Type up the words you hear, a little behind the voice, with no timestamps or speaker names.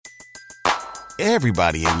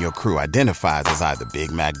Everybody in your crew identifies as either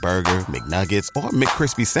Big Mac Burger, McNuggets, or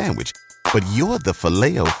McCrispy Sandwich. But you're the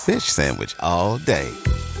Filet-O-Fish Sandwich all day.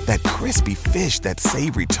 That crispy fish, that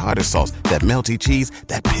savory tartar sauce, that melty cheese,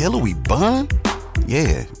 that pillowy bun.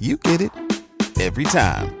 Yeah, you get it. Every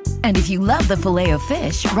time. And if you love the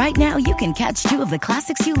Filet-O-Fish, right now you can catch two of the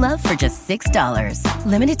classics you love for just $6.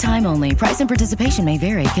 Limited time only. Price and participation may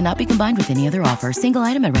vary. Cannot be combined with any other offer. Single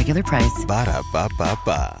item at regular price.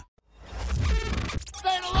 Ba-da-ba-ba-ba.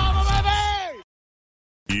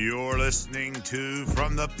 You're listening to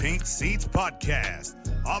From the Pink Seats podcast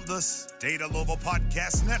of the State of Louisville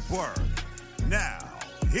Podcast Network. Now,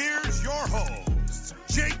 here's your hosts,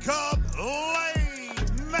 Jacob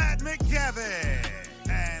Lane, Matt McGavick,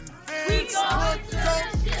 and Vince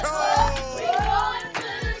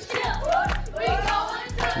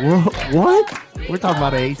What? We're talking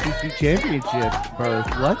about an ACC championship berth.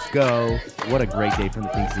 Let's go. What a great day from the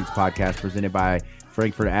Pink Seats podcast presented by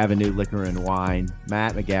Frankfurt Avenue Liquor and Wine.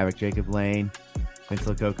 Matt McGavick, Jacob Lane, Vince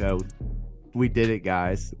Lococo. We did it,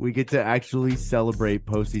 guys. We get to actually celebrate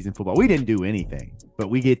postseason football. We didn't do anything, but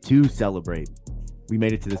we get to celebrate. We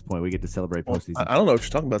made it to this point. We get to celebrate postseason. I don't know what you're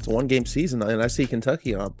talking about. It's a one-game season, and I see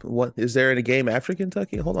Kentucky up. What is there in a game after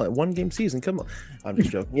Kentucky? Hold on, one-game season. Come on, I'm just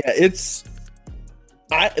joking. Yeah, it's.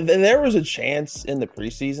 There was a chance in the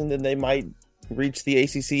preseason that they might reach the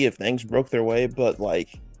ACC if things broke their way, but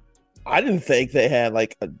I didn't think they had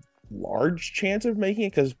a large chance of making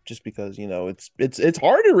it because it's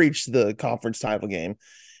hard to reach the conference title game,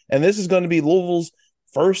 and this is going to be Louisville's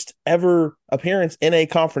first ever appearance in a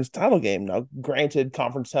conference title game. Now, granted,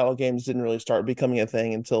 conference title games didn't really start becoming a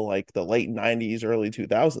thing until the late 90s, early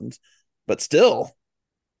 2000s, but still.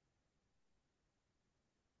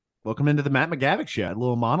 Welcome into the Matt McGavick show. A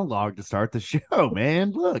little monologue to start the show,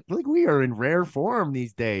 man. Look, we are in rare form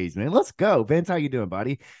these days, man. Let's go. Vince, how you doing,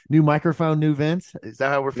 buddy? New microphone, new Vince? Is that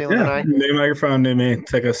how we're feeling tonight? New microphone, new me. It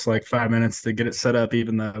took us 5 minutes to get it set up,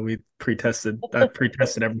 even though we pre-tested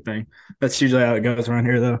everything. That's usually how it goes around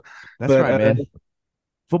here, though. That's right, man.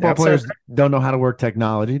 Football players don't know how to work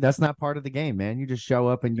technology. That's not part of the game, man. You just show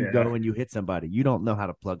up and you go and you hit somebody. You don't know how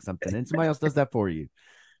to plug something in. Somebody else does that for you.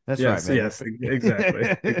 That's right, man. Yes,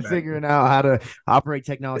 exactly. Figuring out how to operate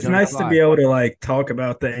technology. It's nice to be able to talk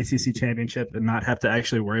about the ACC championship and not have to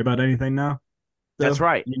actually worry about anything now. So, that's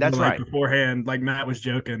right. That's right. Beforehand, Matt was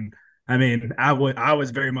joking. I mean, I was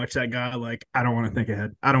very much that guy. I don't want to think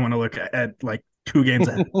ahead. I don't want to look at 2 games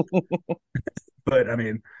ahead. But I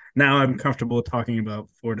mean, now I'm comfortable talking about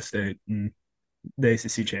Florida State and the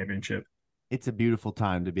ACC championship. It's a beautiful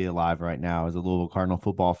time to be alive right now as a Louisville Cardinal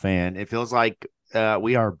football fan. It feels like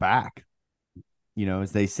we are back,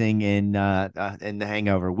 as they sing in The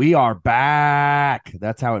Hangover. We are back.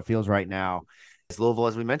 That's how it feels right now. It's Louisville,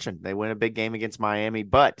 as we mentioned, they win a big game against Miami,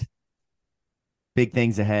 but big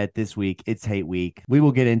things ahead this week. It's hate week. We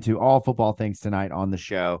will get into all football things tonight on the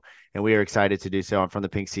show, and we are excited to do so. I'm from the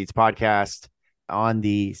Pink Seats podcast on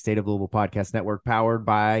the State of Louisville Podcast Network, powered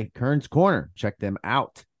by Kern's Corner. Check them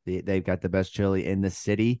out. They've got the best chili in the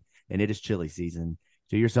city, and it is chili season.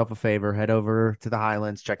 Do yourself a favor, head over to the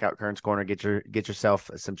Highlands, check out Kern's Corner, get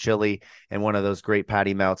yourself some chili and one of those great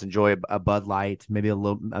patty melts. Enjoy a Bud Light, maybe a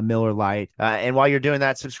Miller Lite. And while you're doing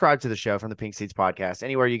that, subscribe to the show from the Pink Seats podcast,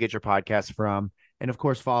 anywhere you get your podcast from. And of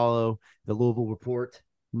course, follow the Louisville Report,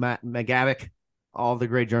 Matt McGavick, all the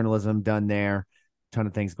great journalism done there. Ton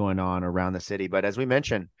of things going on around the city. But as we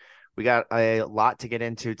mentioned, we got a lot to get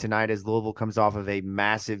into tonight as Louisville comes off of a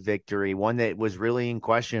massive victory, one that was really in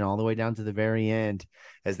question all the way down to the very end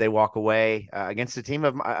as they walk away against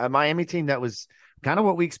a Miami team that was kind of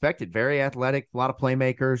what we expected. Very athletic, a lot of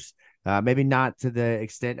playmakers, maybe not to the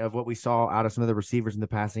extent of what we saw out of some of the receivers in the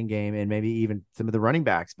passing game and maybe even some of the running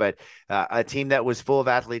backs, but a team that was full of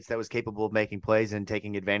athletes that was capable of making plays and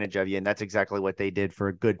taking advantage of you. And that's exactly what they did for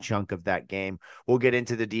a good chunk of that game. We'll get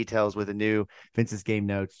into the details with a new Vince's Game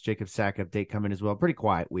Notes, Jacob's Sack update coming as well. Pretty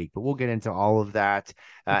quiet week, but we'll get into all of that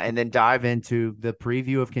and then dive into the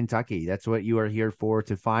preview of Kentucky. That's what you are here for,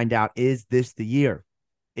 to find out, is this the year?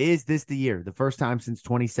 Is this the year, the first time since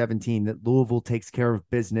 2017 that Louisville takes care of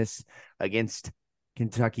business against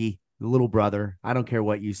Kentucky, the little brother? I don't care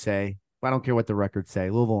what you say. I don't care what the records say.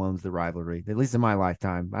 Louisville owns the rivalry, at least in my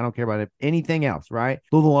lifetime. I don't care about anything else, right?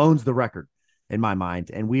 Louisville owns the record in my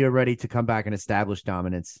mind, and we are ready to come back and establish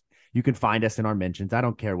dominance. You can find us in our mentions. I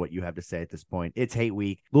don't care what you have to say at this point. It's hate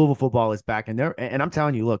week. Louisville football is back in there. And I'm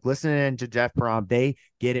telling you, look, listening to Jeff Brom, they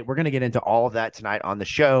get it. We're going to get into all of that tonight on the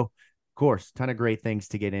show. Of course, ton of great things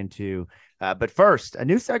to get into. But first, a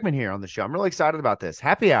new segment here on the show. I'm really excited about this.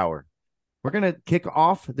 Happy Hour. We're going to kick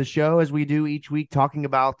off the show as we do each week, talking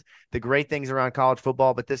about the great things around college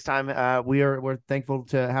football. But this time, we're thankful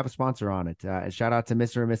to have a sponsor on it. Shout out to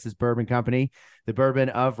Mr. and Mrs. Bourbon Company, the bourbon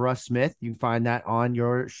of Russ Smith. You can find that on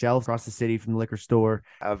your shelves across the city from the liquor store.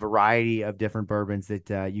 A variety of different bourbons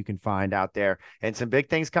that you can find out there, and some big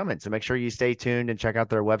things coming. So make sure you stay tuned and check out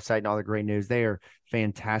their website and all the great news. They are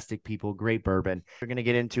fantastic people, great bourbon. We're going to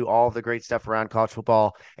get into all the great stuff around college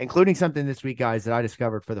football, including something this week, guys, that I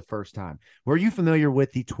discovered for the first time. Were you familiar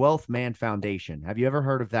with the 12th Man Foundation? Have you ever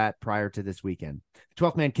heard of that prior to this weekend?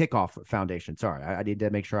 12th Man Kickoff Foundation. Sorry, I need to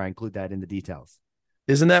make sure I include that in the details.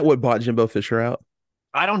 Isn't that what bought Jimbo Fisher out?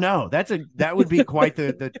 I don't know. That would be quite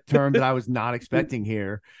the term that I was not expecting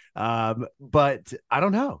here. But I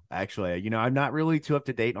don't know, actually. I'm not really too up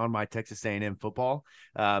to date on my Texas A&M football.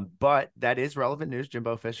 But that is relevant news.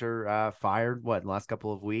 Jimbo Fisher fired in the last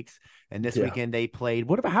couple of weeks. And this weekend they played.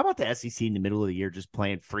 How about the SEC in the middle of the year just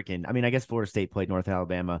playing freaking, I guess Florida State played North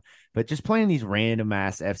Alabama, but just playing these random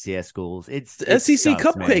ass FCS schools. It's SEC sucks,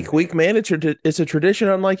 Cupcake man. Week, man. It's a tradition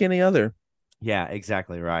unlike any other. Yeah,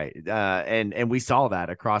 exactly right. And we saw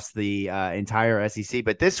that across the entire SEC.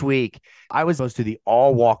 But this week, I was supposed to the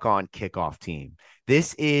all walk-on kickoff team.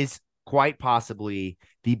 This is quite possibly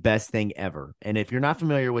the best thing ever. And if you're not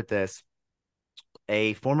familiar with this,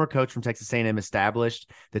 a former coach from Texas A&M established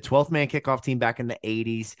the 12th man kickoff team back in the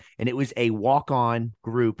 80s, and it was a walk-on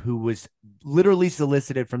group who was literally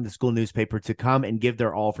solicited from the school newspaper to come and give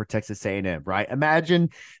their all for Texas A&M, right? Imagine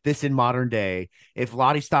this in modern day. If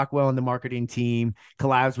Lottie Stockwell and the marketing team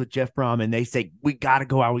collabs with Jeff Brum and they say, we got to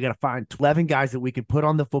go out, we got to find 11 guys that we can put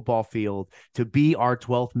on the football field to be our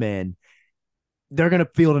 12th men. They're going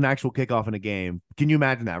to field an actual kickoff in a game. Can you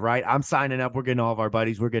imagine that, right? I'm signing up. We're getting all of our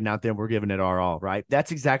buddies. We're getting out there. And we're giving it our all, right?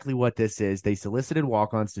 That's exactly what this is. They solicited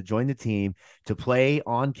walk-ons to join the team to play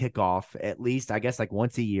on kickoff at least, I guess, like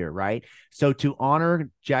once a year, right? So to honor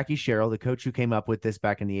Jackie Sherrill, the coach who came up with this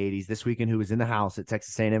back in the 80s, this weekend, who was in the house at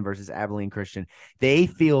Texas A&M versus Abilene Christian, they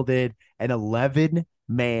fielded an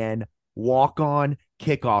 11-man walk-on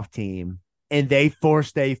kickoff team, and they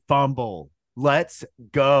forced a fumble. Let's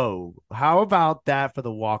go. How about that for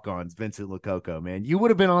the walk-ons, Vincent Lococo, man? You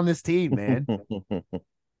would have been on this team, man.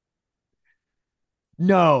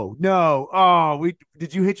 No. Oh,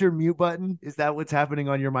 did you hit your mute button? Is that what's happening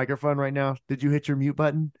on your microphone right now? Did you hit your mute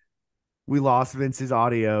button? We lost Vince's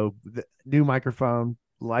audio. The new microphone.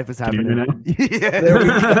 Life is happening. Yeah, there we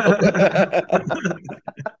go.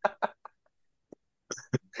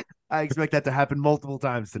 I expect that to happen multiple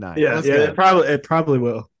times tonight. Yeah, it probably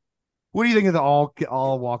will. What do you think of the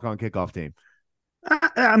all walk-on kickoff team?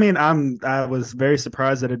 I was very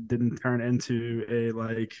surprised that it didn't turn into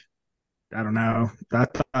I don't know. I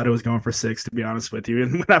thought it was going for 6, to be honest with you.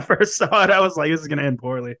 And when I first saw it, I was like, this is going to end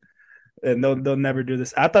poorly. And they'll never do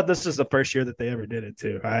this. I thought this was the first year that they ever did it,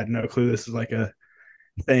 too. I had no clue this was like a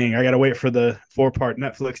thing. I got to wait for the 4-part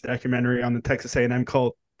Netflix documentary on the Texas A&M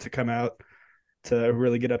cult to come out to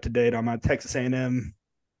really get up to date on my Texas A&M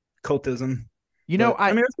cultism.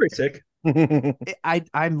 That's pretty sick.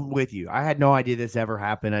 I'm with you. I had no idea this ever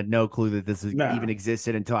happened. I had no clue that this even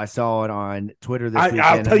existed until I saw it on Twitter this weekend.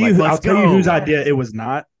 I'll tell you whose idea it was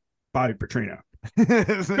not. Bobby Petrino.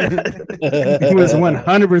 It was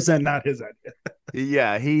 100% not his idea.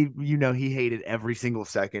 Yeah, he hated every single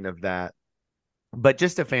second of that. But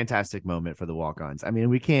just a fantastic moment for the walk-ons.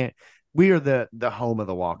 We are the home of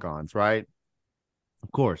the walk-ons, right?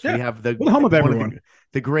 Of course, we have the home of everyone.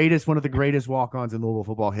 One of the greatest walk-ons in Louisville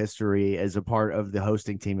football history as a part of the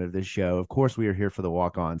hosting team of this show. Of course, we are here for the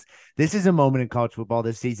walk-ons. This is a moment in college football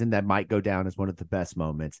this season that might go down as one of the best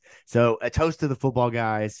moments. So a toast to the football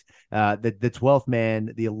guys, the 12th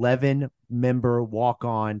man, the 11-member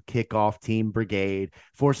walk-on kickoff team brigade,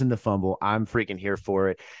 forcing the fumble. I'm freaking here for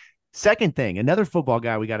it. Second thing, another football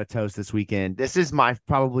guy we got to toast this weekend. This is my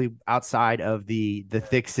probably outside of the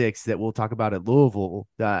thick six that we'll talk about at Louisville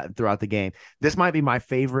throughout the game. This might be my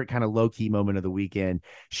favorite kind of low-key moment of the weekend.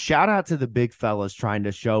 Shout out to the big fellas trying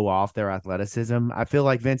to show off their athleticism. I feel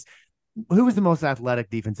like, Vince, who was the most athletic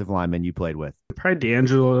defensive lineman you played with? Probably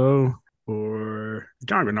D'Angelo or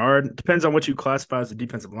John Bernard. Depends on what you classify as a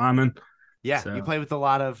defensive lineman. Yeah, so you played with a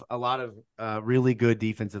lot of really good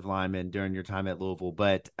defensive linemen during your time at Louisville,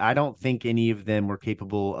 but I don't think any of them were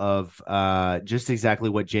capable of just exactly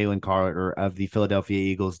what Jalen Carter of the Philadelphia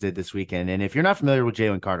Eagles did this weekend. And if you're not familiar with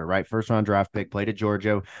Jalen Carter, right, first-round draft pick, played at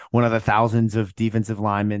Georgia, one of the thousands of defensive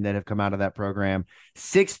linemen that have come out of that program,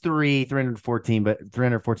 6'3",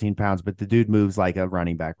 314 pounds, but the dude moves like a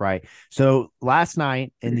running back, right? So last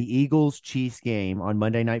night in the Eagles-Chiefs game on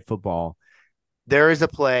Monday Night Football, there is a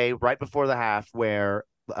play right before the half where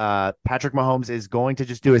Patrick Mahomes is going to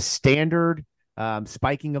just do a standard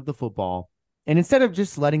spiking of the football. And instead of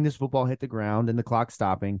just letting this football hit the ground and the clock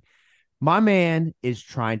stopping, my man is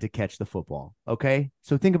trying to catch the football. Okay.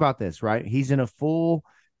 So think about this, right? He's in a full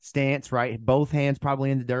stance, right? Both hands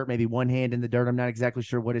probably in the dirt, maybe one hand in the dirt. I'm not exactly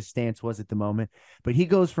sure what his stance was at the moment, but he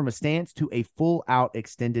goes from a stance to a full out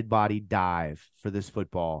extended body dive for this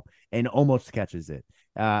football and almost catches it.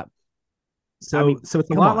 So it's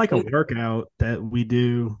a lot like a workout that we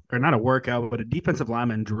do, or not a workout, but a defensive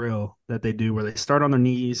lineman drill that they do where they start on their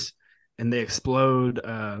knees and they explode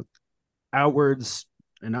outwards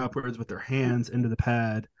and upwards with their hands into the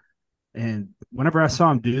pad. And whenever I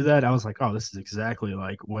saw him do that, I was like, oh, this is exactly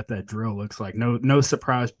like what that drill looks like. No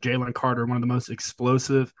surprise. Jalen Carter, one of the most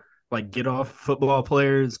explosive, like get off football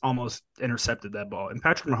players, almost intercepted that ball. And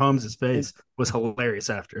Patrick Mahomes' face was hilarious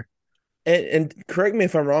after. And correct me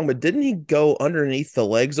if I'm wrong, but didn't he go underneath the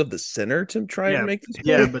legs of the center to try and make this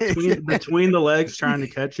play? Yeah, between the legs trying to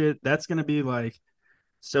catch it, that's going to be like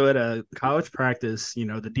so at a college practice,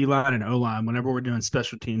 the D-line and O-line, whenever we're doing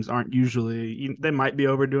special teams, aren't usually they might be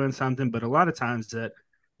overdoing something, but a lot of times that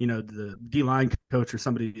the D-line coach or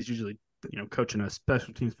somebody is usually coaching a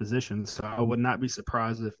special teams position. So I would not be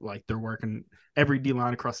surprised if like they're working every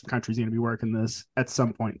D-line across the country is going to be working this at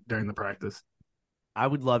some point during the practice. I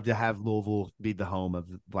would love to have Louisville be the home of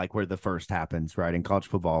like where the first happens, right? In college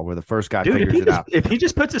football, where the first guy figures it out. If he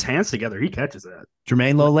just puts his hands together, he catches that.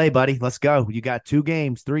 Jermaine Lole, buddy, let's go. You got 3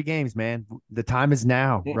 games, man. The time is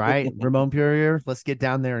now, right? Ramon Purrier, let's get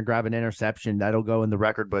down there and grab an interception. That'll go in the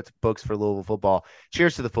record books for Louisville football.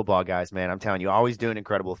 Cheers to the football guys, man. I'm telling you, always doing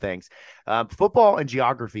incredible things. Football and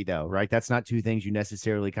geography, though, right? That's not 2 things you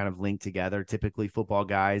necessarily kind of link together. Typically, football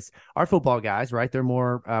guys are football guys, right? They're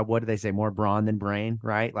more, what do they say, more brawn than brain,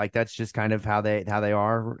 right? Like that's just kind of how they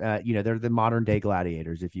are. They're the modern day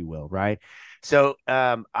gladiators, if you will, right? So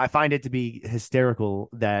I find it to be hysterical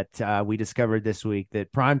that we discovered this week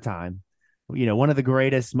that Primetime, one of the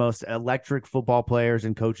greatest, most electric football players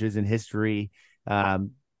and coaches in history,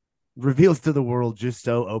 reveals to the world just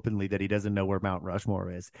so openly that he doesn't know where Mount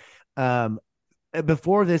Rushmore is.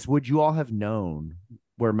 Before this, would you all have known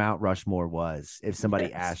where Mount Rushmore was if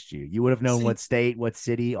somebody asked you? You would have known what state, what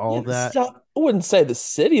city, all that? I wouldn't say the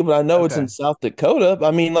city, but I know it's in South Dakota.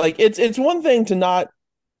 I mean, like it's one thing to not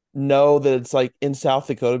know that it's like in South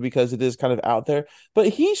Dakota because it is kind of out there, but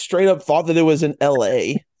he straight up thought that it was in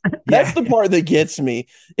LA. That's the part that gets me.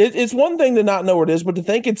 It's one thing to not know where it is, but to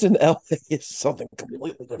think it's in LA is something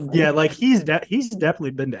completely different. Yeah, like he's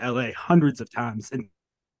definitely been to LA hundreds of times, and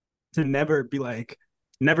to never be like,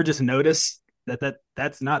 never just notice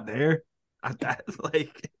that's not there. I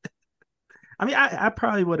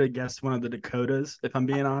probably would have guessed one of the Dakotas if I'm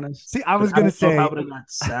being honest. See, I was gonna say I would have gone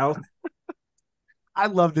south. I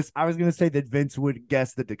love this. I was going to say that Vince would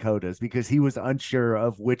guess the Dakotas because he was unsure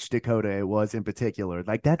of which Dakota it was in particular.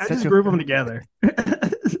 Like that's just group them together.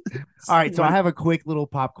 All right, so I have a quick little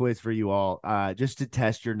pop quiz for you all, just to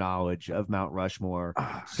test your knowledge of Mount Rushmore.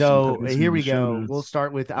 So here we go. We'll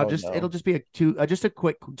start with. It'll just be a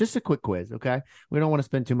quick quiz. Okay, we don't want to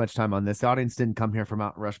spend too much time on this. The audience didn't come here for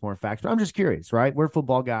Mount Rushmore facts, but I'm just curious, right? We're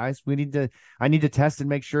football guys. I need to test and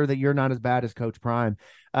make sure that you're not as bad as Coach Prime.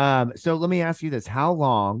 So let me ask you this: how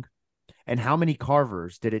long and how many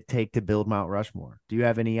carvers did it take to build Mount Rushmore? Do you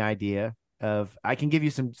have any idea? I can give you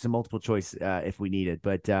some multiple choice if we need it,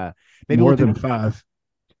 but maybe more than 5.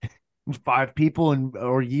 5 people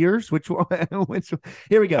or years. Which one?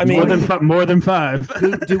 Here we go. I mean, more than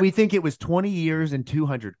 5. do we think it was 20 years and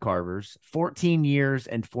 200 carvers, 14 years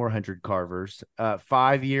and 400 carvers,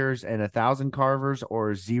 5 years and 1,000 carvers,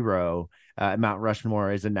 or 0? Mount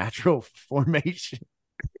Rushmore is a natural formation.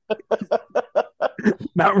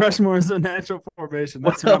 Mount Rushmore is a natural formation.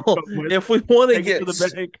 That's what if we want to get to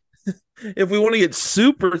the bank. If we want to get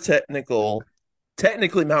super technical,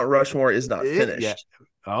 technically Mount Rushmore is not finished. Yeah.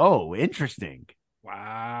 Oh, interesting.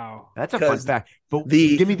 Wow. That's a fun fact. But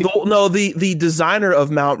the designer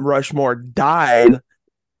of Mount Rushmore died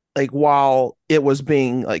like while it was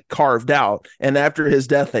being like carved out, and after his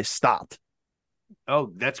death they stopped.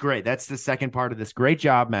 Oh, that's great. That's the second part of this. Great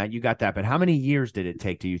job, Matt. You got that. But how many years did it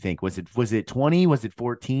take, do you think? Was it 20? Was it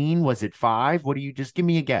 14? Was it 5? What do you just give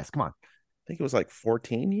me a guess? Come on. I think it was like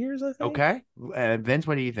 14 years, I think. Okay. Vince,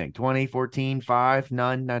 what do you think? 20, 14, 5,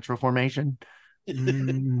 none, natural formation?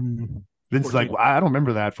 Vince is like, well, I don't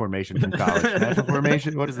remember that formation from college. Natural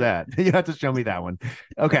formation? What is that? You have to show me that one.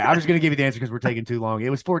 Okay, I'm just going to give you the answer because we're taking too long. It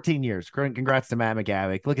was 14 years. Congrats to Matt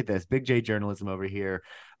McGavick. Look at this. Big J journalism over here.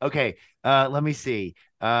 Okay, let me see.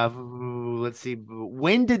 Let's see.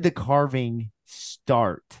 When did the carving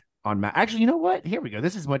start on Mount? Actually, you know what? Here we go.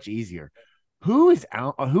 This is much easier. Who is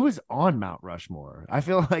out? Who is on Mount Rushmore? I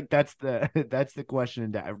feel like that's the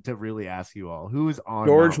question to really ask you all. Who is on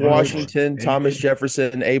George Mount Rushmore? Washington, Thomas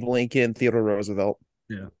Jefferson, Abe Lincoln, Theodore Roosevelt.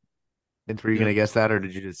 Yeah. And were you gonna guess that, or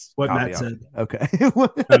did you just What copy Matt off? said. Okay.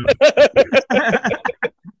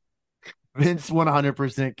 Um, Vince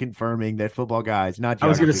 100% confirming that football guys, not I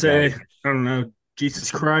was gonna geography say, guys. I don't know,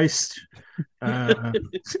 Jesus Christ. Uh,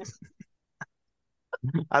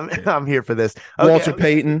 I'm here for this. Walter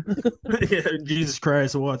Payton. yeah, Jesus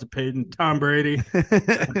Christ, Walter Payton, Tom Brady.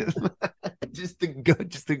 just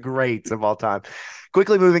the greats of all time.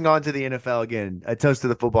 Quickly moving on to the NFL again. A toast to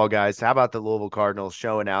the football guys. How about the Louisville Cardinals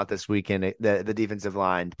showing out this weekend? The defensive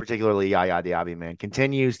line, particularly Yaya Diaby, man,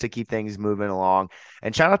 continues to keep things moving along.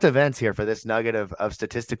 And shout out to Vince here for this nugget of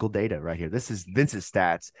statistical data right here. This is Vince's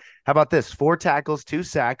stats. How about this? 4 tackles, 2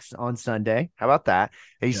 sacks on Sunday. How about that?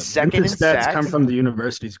 He's second in stats sacks. come from the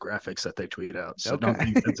university's graphics that they tweet out. So don't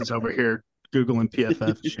think Vince is over here Googling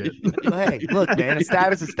PFF shit. Hey, look, man, a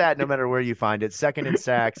stat is a stat no matter where you find it. Second in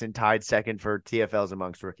sacks and tied second for TFLs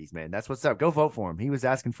amongst rookies, man. That's what's up. Go vote for him. He was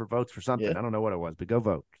asking for votes for something. Yeah. I don't know what it was, but go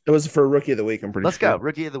vote. It was for Rookie of the Week, I'm pretty Let's sure. go.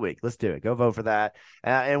 Rookie of the Week. Let's do it. Go vote for that.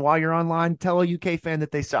 And while you're online, tell a UK fan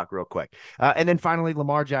that they suck real quick. And then finally,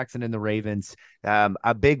 Lamar Jackson and the Ravens.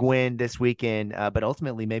 A big win this weekend, but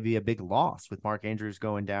ultimately maybe a big loss with Mark Andrews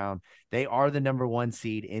going down. They are the number 1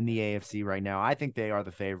 seed in the AFC right now. I think they are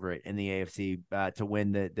the favorite in the AFC to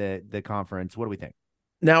win the conference. What do we think?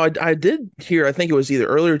 Now, I did hear, I think it was either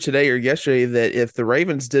earlier today or yesterday, that if the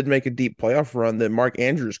Ravens did make a deep playoff run, that Mark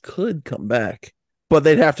Andrews could come back, but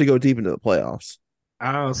they'd have to go deep into the playoffs.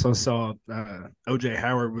 I also saw OJ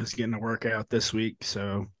Howard was getting a workout this week,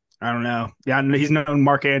 so I don't know. Yeah, he's known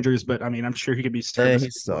Mark Andrews, but I mean, I'm sure he could be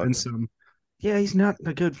serviceable in some. Yeah, he's not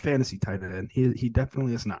a good fantasy tight end. He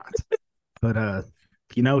definitely is not. But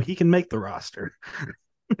he can make the roster.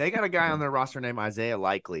 They got a guy on their roster named Isaiah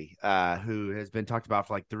Likely, who has been talked about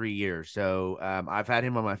for like 3 years. So I've had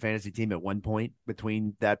him on my fantasy team at one point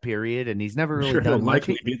between that period, and he's never really done much.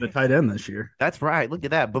 Likely be the tight end this year. That's right. Look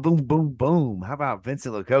at that. Boom, boom, boom, boom. How about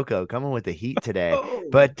Vincent Lococo coming with the heat today? Oh.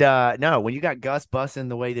 But no, when you got Gus busting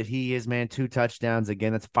the way that he is, man, 2 touchdowns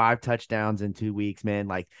again. That's 5 touchdowns in 2 weeks, man.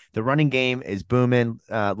 Like the running game is booming.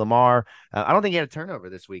 Lamar, I don't think he had a turnover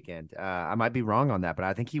this weekend. I might be wrong on that, but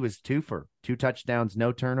I think he was 2 for 2 touchdowns,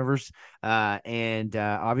 no turnovers. And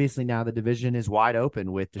obviously now the division is wide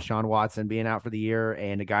open with Deshaun Watson being out for the year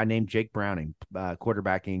and a guy named Jake Browning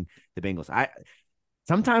quarterbacking the Bengals.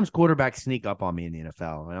 Sometimes quarterbacks sneak up on me in the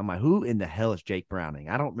NFL, and I'm like, who in the hell is Jake Browning?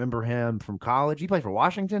 I don't remember him from college. He played for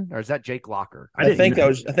Washington, or is that Jake Locker? I think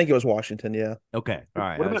it was Washington, yeah. Okay. All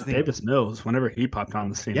right. What about Davis Mills whenever he popped on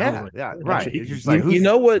the scene? Yeah, right. You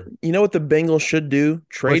know what the Bengals should do?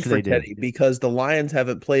 Trade for Teddy, because the Lions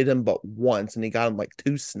haven't played him but once, and he got him like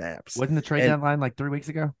 2 snaps. Wasn't the trade deadline like 3 weeks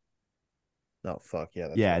ago? Oh fuck yeah.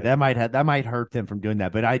 Right. that might hurt them from doing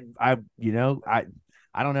that. But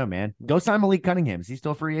I don't know, man. Go sign Malik Cunningham. Is he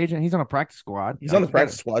still a free agent? He's on a practice squad. He's on the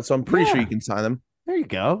practice squad, so I'm pretty sure you can sign him. There you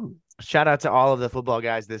go. Shout out to all of the football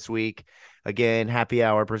guys this week. Again, happy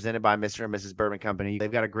hour presented by Mr. and Mrs. Bourbon Company.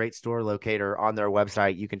 They've got a great store locator on their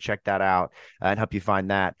website. You can check that out and help you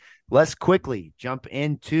find that. Let's quickly jump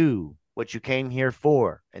into what you came here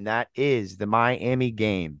for, and that is the Miami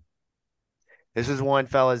game. This is one,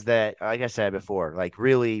 fellas, that, like I said before, like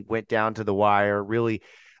really went down to the wire, really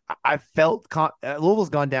 – I felt Louisville's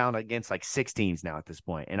gone down against like 6 teams now at this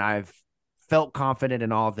point, and I've felt confident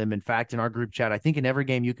in all of them. In fact, in our group chat, I think in every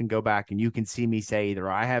game you can go back and you can see me say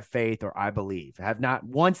either I have faith or I believe. I have not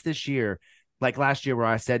once this year, like last year, where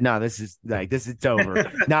I said, no, this is it's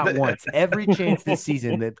over. Not once. Every chance this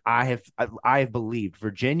season that I have believed.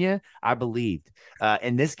 Virginia, I believed.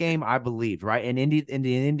 In this game, I believed. Right, in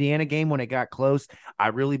the Indiana game when it got close, I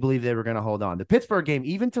really believed they were going to hold on. The Pittsburgh game,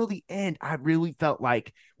 even till the end, I really felt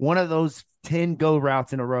like one of those 10 go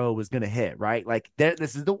routes in a row was going to hit, right? Like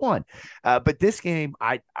this is the one. But this game,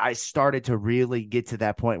 I started to really get to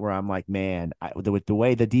that point where I'm like, man, with the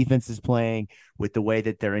way the defense is playing, with the way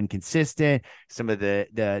that they're inconsistent, some of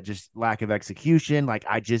the just lack of execution, like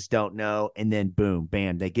I just don't know. And then boom,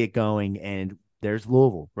 bam, they get going, and there's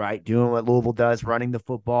Louisville, right? Doing what Louisville does, running the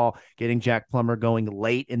football, getting Jack Plummer going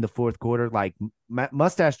late in the fourth quarter. Like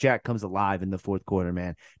Mustache Jack comes alive in the fourth quarter,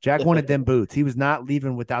 man. Jack wanted them boots. He was not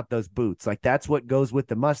leaving without those boots. Like that's what goes with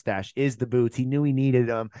the mustache is the boots. He knew he needed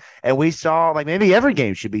them. And we saw like maybe every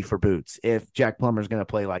game should be for boots if Jack Plummer's going to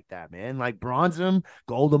play like that, man. Like bronze him,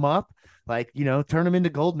 gold him up. Like, turn him into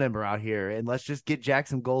gold member out here, and let's just get Jack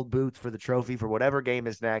some gold boots for the trophy for whatever game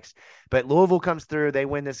is next. But Louisville comes through. They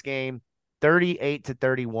win this game.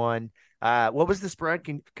 38-31. What was the spread?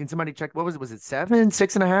 Can somebody check? What was it? Was it 7,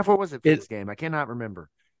 6.5? What was it for this game? I cannot remember.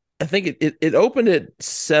 I think it opened at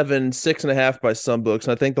 7, 6.5 by some books,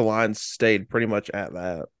 and I think the line stayed pretty much at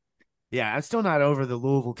that. Yeah, I'm still not over the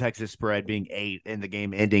Louisville Texas spread being 8 and the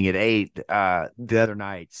game ending at 8 the other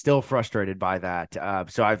night. Still frustrated by that.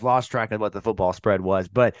 So I've lost track of what the football spread was.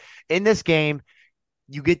 But in this game,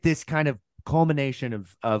 you get this kind of culmination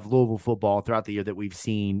of Louisville football throughout the year that we've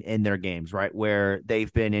seen in their games, right? Where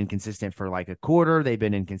they've been inconsistent for like a quarter, they've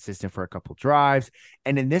been inconsistent for a couple drives.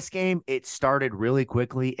 And in this game, it started really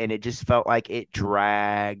quickly and it just felt like it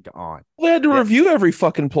dragged on. We had to review every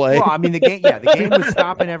fucking play. Well, I mean, the game was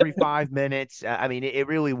stopping every 5 minutes. I mean, it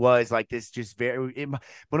really was like this just one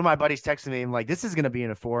of my buddies texted me, I'm like, this is going to be in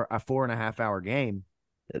a 4.5 hour game.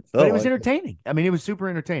 But it was entertaining. I mean, it was super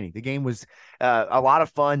entertaining. The game was a lot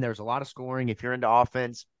of fun. There was a lot of scoring. If you're into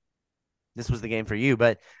offense, this was the game for you.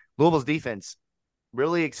 But Louisville's defense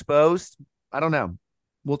really exposed. I don't know.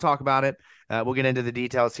 We'll talk about it. We'll get into the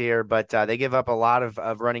details here. But they give up a lot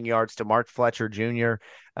of running yards to Mark Fletcher Jr.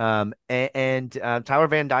 And Tyler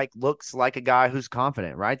Van Dyke looks like a guy who's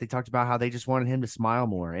confident, right? They talked about how they just wanted him to smile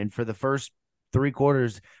more. And for the first 3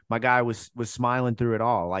 quarters, my guy was smiling through it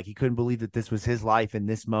all. Like he couldn't believe that this was his life in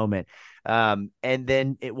this moment. And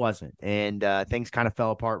then it wasn't. And things kind of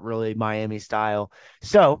fell apart really Miami style.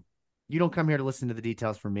 So you don't come here to listen to the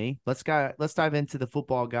details from me. Let's dive into the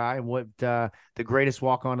football guy and what the greatest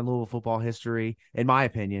walk-on in Louisville football history, in my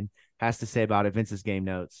opinion, has to say about it. Vince's game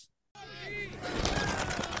notes.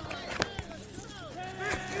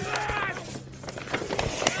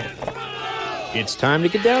 It's time to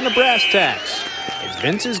get down to brass tacks. It's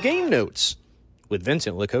Vince's Game Notes with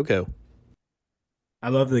Vincent Lococo. I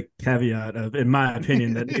love the caveat of, in my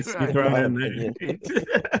opinion, that needs to be thrown in there.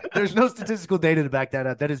 There's no statistical data to back that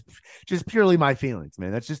up. That is just purely my feelings,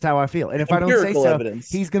 man. That's just how I feel. And if I don't say so, evidence.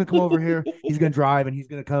 He's going to come over here, he's going to drive, and he's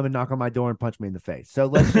going to come and knock on my door and punch me in the face. So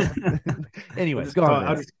let's just – anyways, go on.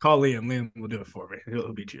 I'll just call Liam. Liam will do it for me.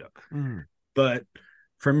 He'll beat you up. But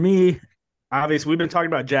for me – obviously, we've been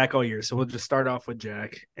talking about Jack all year, so we'll just start off with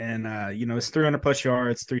Jack. And, it's 300-plus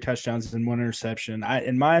yards, 3 touchdowns, and 1 interception.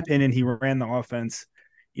 In my opinion, he ran the offense,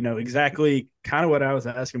 exactly kind of what I was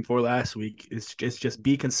asking for last week. Is just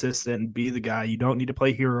be consistent and be the guy. You don't need to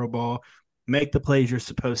play hero ball. Make the plays you're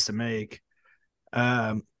supposed to make.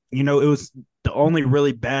 It was the only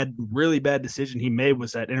really bad decision he made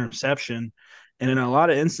was that interception. And in a lot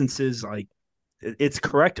of instances, like, it's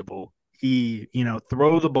correctable. He,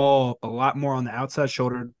 throw the ball a lot more on the outside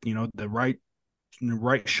shoulder, the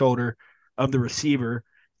right shoulder of the receiver,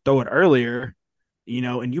 throw it earlier,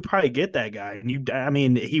 and you probably get that guy.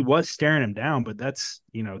 And he was staring him down, but it's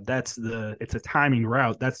a timing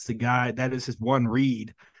route. That's the guy, that is his one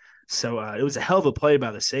read. So it was a hell of a play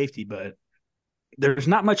by the safety, but there's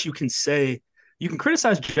not much you can say. You can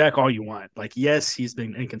criticize Jack all you want. Like, yes, he's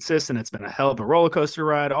been inconsistent. It's been a hell of a roller coaster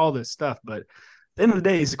ride, all this stuff, but at the end of the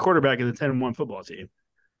day, he's the quarterback of the 10-1 football team.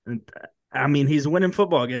 And he's winning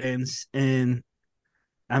football games. And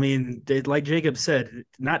like Jacob said,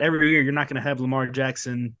 not every year you're not going to have Lamar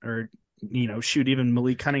Jackson or, shoot even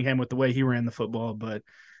Malik Cunningham with the way he ran the football. But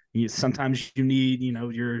sometimes you need,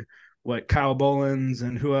 your Kyle Bolins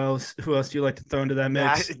and who else do you like to throw into that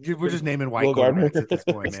mix? We're just naming white quarterbacks at this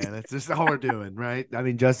point, man. That's just all we're doing, right?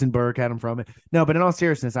 Justin Burke had him from it. No, but in all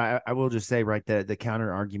seriousness, I will just say, right, the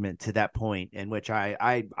counter argument to that point, in which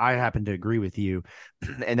I happen to agree with you,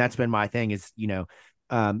 and that's been my thing is,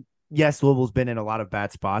 yes, Louisville's been in a lot of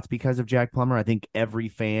bad spots because of Jack Plummer. I think every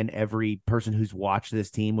fan, every person who's watched this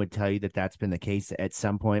team would tell you that that's been the case at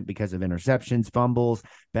some point because of interceptions, fumbles,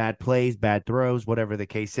 bad plays, bad throws, whatever the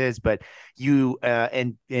case is. But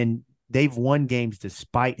and they've won games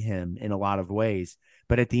despite him in a lot of ways.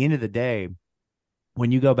 But at the end of the day, when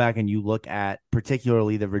you go back and you look at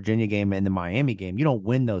particularly the Virginia game and the Miami game, you don't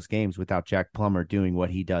win those games without Jack Plummer doing what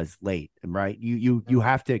he does late, right? You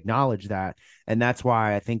have to acknowledge that. And that's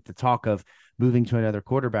why I think the talk of moving to another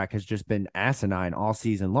quarterback has just been asinine all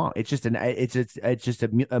season long. It's just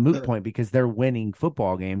a moot point because they're winning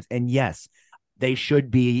football games. And yes, they should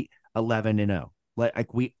be 11-0.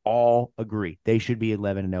 Like we all agree they should be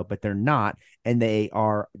 11-0, but they're not, and they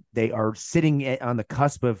are sitting on the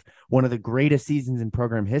cusp of one of the greatest seasons in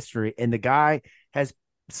program history. And the guy has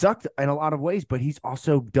sucked in a lot of ways, but he's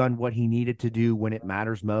also done what he needed to do when it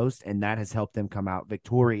matters most, and that has helped them come out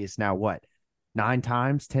victorious. Now, 9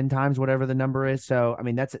 times, 10 times, whatever the number is. So,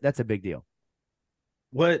 that's a big deal.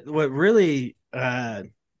 What really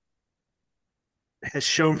has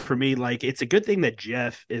shown for me, like, it's a good thing that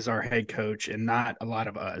Jeff is our head coach and not a lot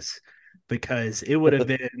of us, because it would have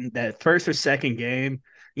been that first or second game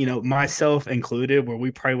myself included, where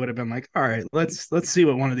we probably would have been like, all right, let's see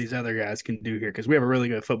what one of these other guys can do here because we have a really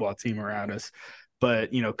good football team around us.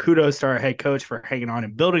 But kudos to our head coach for hanging on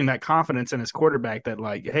and building that confidence in his quarterback that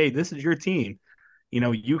like, hey, this is your team.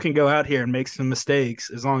 You can go out here and make some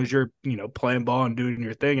mistakes as long as you're, playing ball and doing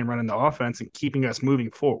your thing and running the offense and keeping us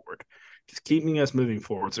moving forward. Just keeping us moving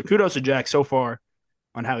forward. So kudos to Jack so far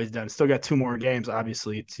on how he's done. Still got 2 more games,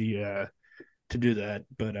 obviously, to do that.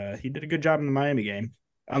 But he did a good job in the Miami game.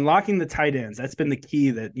 Unlocking the tight ends, that's been the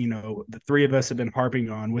key that, the 3 of us have been harping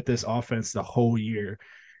on with this offense the whole year.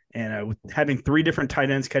 And with having 3 different tight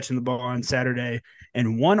ends catching the ball on Saturday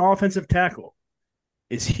and 1 offensive tackle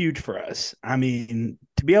is huge for us. I mean,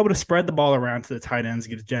 to be able to spread the ball around to the tight ends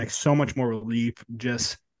gives Jack so much more relief.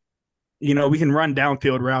 Just, we can run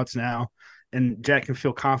downfield routes now, and Jack can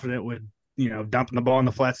feel confident with, dumping the ball in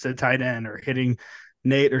the flats to the tight end or hitting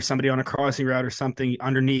Nate or somebody on a crossing route or something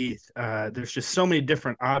underneath. There's just so many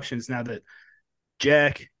different options now that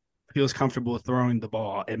Jack feels comfortable throwing the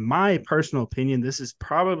ball. In my personal opinion, this is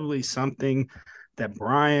probably something that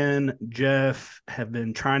Brian, Jeff have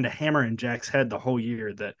been trying to hammer in Jack's head the whole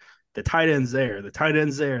year, that the tight end's there, the tight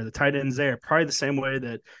end's there, the tight end's there. Probably the same way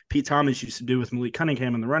that Pete Thomas used to do with Malik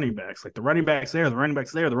Cunningham and the running backs. Like the running back's there, the running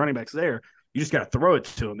back's there, the running back's there. You just got to throw it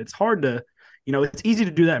to him. It's hard to, it's easy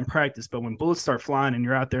to do that in practice, but when bullets start flying and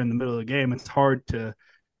you're out there in the middle of the game, it's hard to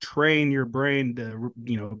train your brain to,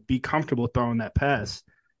 be comfortable throwing that pass.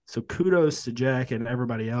 So kudos to Jack and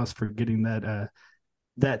everybody else for getting that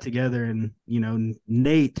together. And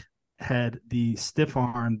Nate had the stiff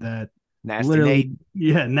arm that Nasty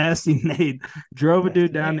Nate drove a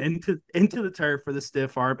dude down into the turf for the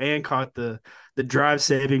stiff arm and caught the drive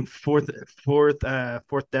saving fourth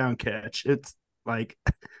down catch. It's like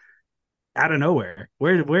out of nowhere.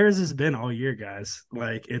 Where has this been all year, guys?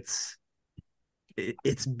 Like it's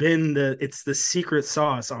been the secret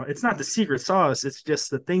sauce. It's not the secret sauce. It's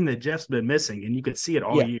just the thing that Jeff's been missing, and you could see it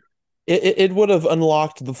all year. It would have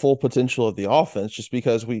unlocked the full potential of the offense just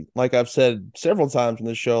because we, like I've said several times in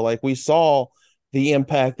the show, like we saw the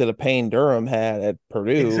impact that a Payne Durham had at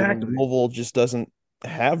Purdue. Exactly. Louisville just doesn't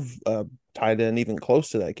have a tight end even close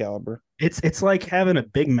to that caliber. It's like having a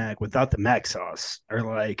Big Mac without the Mac sauce, or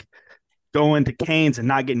like going to Cane's and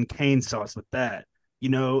not getting Cane sauce with that.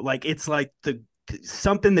 Like it's like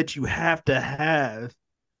something that you have to have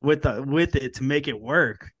with it to make it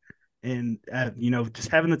work. And just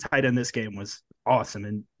having the tight end this game was awesome.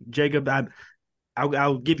 And Jacob,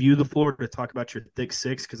 I'll give you the floor to talk about your thick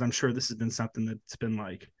 6 because I'm sure this has been something that's been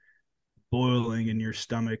like boiling in your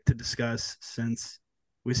stomach to discuss since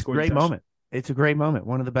we scored. Great moment. It's a great moment.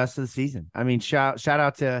 One of the best of the season. I mean, shout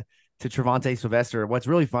out to Trevante Sylvester. What's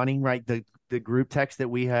really funny, right? The group text that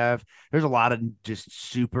we have, there's a lot of just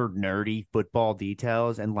super nerdy football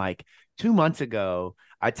details. And like 2 months ago,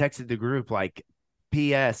 I texted the group like,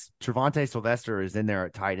 P.S. Trevante Sylvester is in there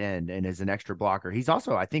at tight end and is an extra blocker. He's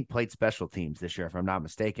also, I think, played special teams this year, if I'm not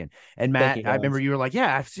mistaken. And Matt, I remember you were like,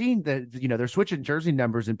 yeah, I've seen they're switching jersey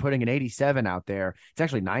numbers and putting an 87 out there. It's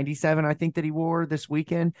actually 97, I think, that he wore this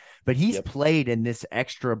weekend. But he's played in this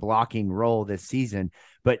extra blocking role this season.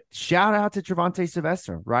 But shout out to Trevante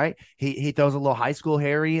Sylvester, right? He throws a little high school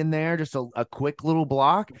Harry in there, just a quick little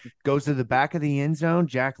block, goes to the back of the end zone.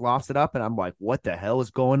 Jack lofts it up, and I'm like, what the hell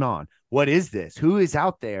is going on? What is this? Who is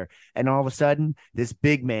out there? And all of a sudden, this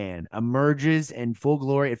big man emerges in full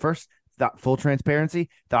glory. At first, full transparency,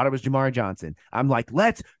 thought it was Jamari Johnson. I'm like,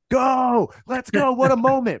 let's go. What a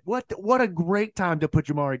moment. What a great time to put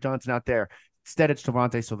Jamari Johnson out there. Instead, it's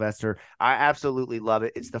Trevante Sylvester. I absolutely love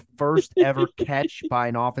it. It's the first ever catch by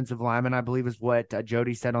an offensive lineman, I believe is what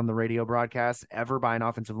Jody said on the radio broadcast, ever by an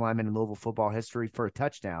offensive lineman in Louisville football history for a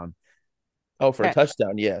touchdown. Oh, for a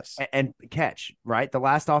touchdown, yes. And catch, right? The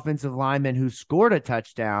last offensive lineman who scored a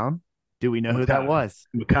touchdown, do we know who that was?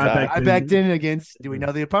 I backed in against, do we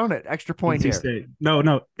know the opponent? Extra point here. State.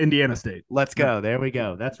 No, Indiana State. Let's go. There we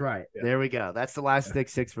go. That's right. Yeah. There we go. That's the last thick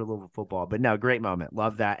 6 for Louisville football. But no, great moment.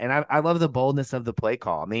 Love that. And I love the boldness of the play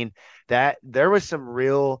call. I mean, that there was some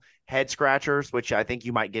real head scratchers, which I think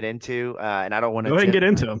you might get into. And I don't want to go ahead and get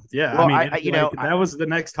into them. Yeah. Well, that was the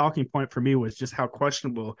next talking point for me, was just how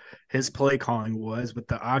questionable his play calling was with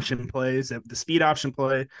the option plays, the speed option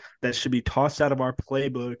play that should be tossed out of our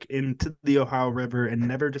playbook into the Ohio River and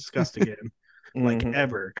never discussed again. Like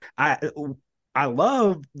ever. I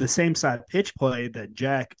love the same side pitch play that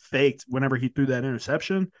Jack faked whenever he threw that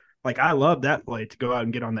interception. Like, I love that play to go out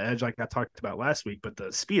and get on the edge like I talked about last week, but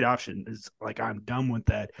the speed option is like, I'm done with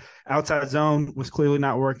that. Outside zone was clearly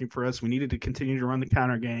not working for us. We needed to continue to run the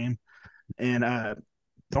counter game. And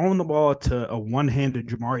throwing the ball to a one-handed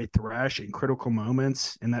Jamari Thrash in critical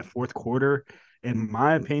moments in that fourth quarter in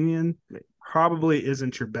my opinion, probably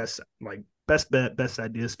isn't your best bet, best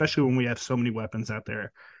idea, especially when we have so many weapons out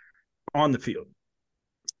there on the field.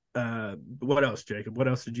 What else, Jacob? What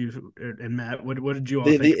else did you and Matt? What did you all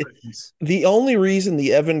The, think the about this? the only reason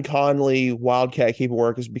the Evan Conley Wildcat keeper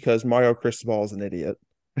work is because Mario Cristobal is an idiot.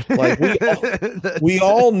 Like we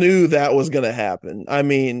all knew that was going to happen. I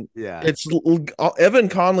mean, Yeah. it's Evan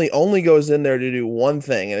Conley only goes in there to do one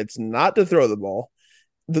thing, and it's not to throw the ball.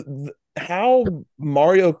 How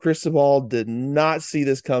Mario Cristobal did not see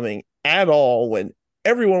this coming at all when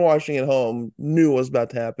everyone watching at home knew what was about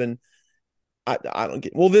to happen. I don't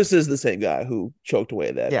get. Well, this is the same guy who choked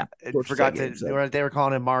away that. Yeah, forgot game, to. so. They were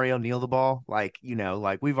calling him Mario Kneel the ball. Like,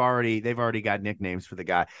 like they've already got nicknames for the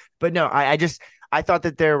guy. But no, I thought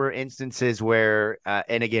that there were instances where,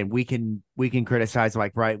 and again, we can criticize,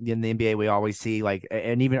 like, right in the NBA we always see, like,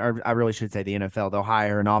 and even, or I really should say the NFL, they'll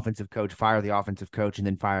hire an offensive coach, fire the offensive coach, and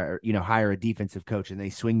then hire a defensive coach, and they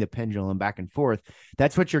swing the pendulum back and forth.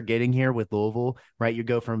 That's what you're getting here with Louisville, right? You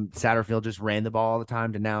go from Satterfield just ran the ball all the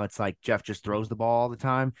time to now it's like Jeff just throws the ball all the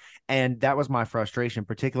time. And that was my frustration,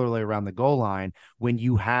 particularly around the goal line when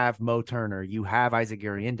you have Mo Turner, you have Isaac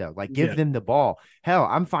Guriendo, like give them the ball. Hell,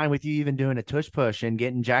 I'm fine with you even doing a tush push and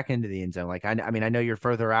getting Jack into the end zone. Like, I mean, I know you're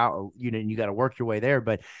further out, you got to work your way there,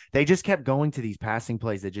 but they just kept going to these passing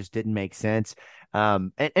plays that just didn't make sense.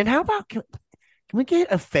 And how about, can we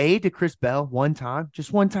get a fade to Chris Bell one time?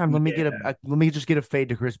 Just one time. Let me just get a fade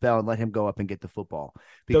to Chris Bell and let him go up and get the football.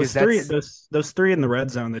 Because those three in the red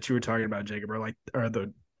zone that you were talking about, Jacob, are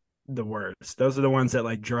the worst. Those are the ones that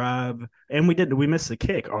like drive, and we missed the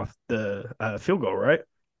kick off the field goal, right?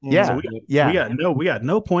 Yeah, so we got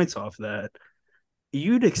no points off that.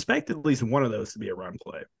 You'd expect at least one of those to be a run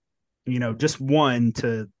play, just one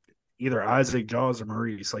to either Isaac, Jaws, or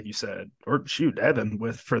Maurice, like you said, or shoot Evan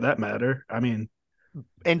for that matter. I mean,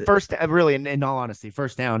 and first, really, in all honesty,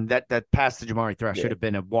 first down, that pass to Jamari Thresh should have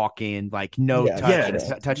been a walk in, like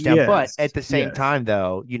touchdown. Yes, but at the same time,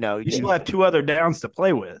 though, you still have two other downs to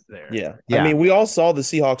play with there. Yeah. I mean, we all saw the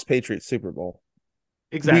Seahawks Patriots Super Bowl.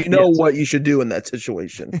 Exactly. We know what you should do in that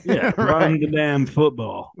situation. Yeah, run the damn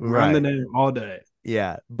football, run the damn all day.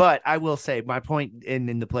 Yeah, but I will say my point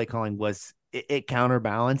in the play calling was it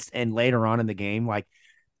counterbalanced, and later on in the game, like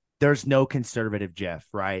there's no conservative Jeff,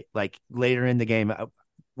 right? Like later in the game,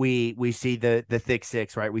 we see the thick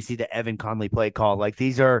six, right? We see the Evan Conley play call. Like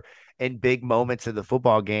these are in big moments of the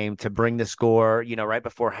football game to bring the score, right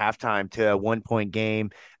before halftime to a 1-point game.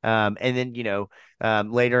 And then,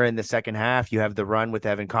 later in the second half, you have the run with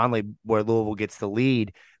Evan Conley where Louisville gets the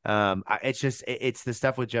lead. It's the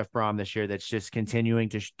stuff with Jeff Brom this year that's just continuing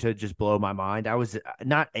to just blow my mind. I was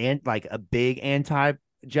not like a big anti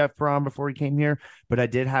Jeff Brom before he came here, but I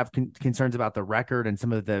did have concerns about the record and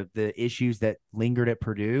some of the issues that lingered at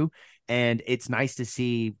Purdue. And it's nice to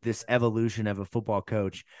see this evolution of a football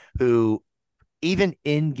coach who, even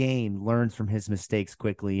in game, learns from his mistakes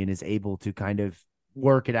quickly and is able to kind of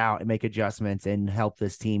work it out and make adjustments and help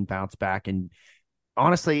this team bounce back. And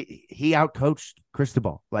honestly, he outcoached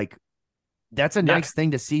Cristobal. Like that's a nice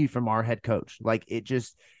thing to see from our head coach. Like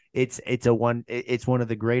it's one of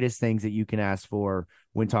the greatest things that you can ask for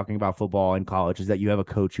when talking about football in college is that you have a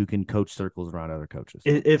coach who can coach circles around other coaches.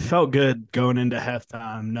 It felt good going into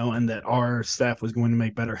halftime, knowing that our staff was going to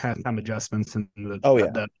make better halftime adjustments than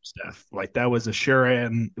the staff. Like that was a sure,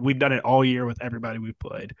 and we've done it all year with everybody we've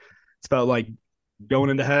played. It's felt like going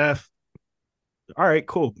into half. All right,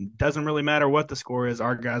 cool. Doesn't really matter what the score is.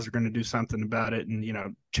 Our guys are going to do something about it and,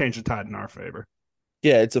 change the tide in our favor.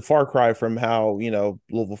 Yeah, it's a far cry from how,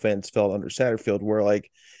 Louisville fans felt under Satterfield, where, like,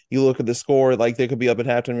 you look at the score, like, they could be up at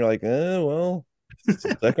halftime, and you're like, well,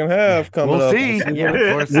 second half coming we'll up. See. Yeah,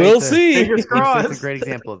 of course. We'll see. Fingers crossed. It's a great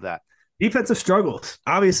example of that. Defensive struggles.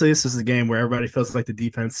 Obviously, this is a game where everybody feels like the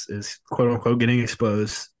defense is, quote-unquote, getting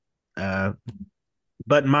exposed. But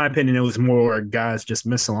in my opinion, it was more guys just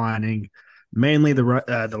misaligning, mainly the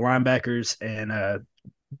linebackers and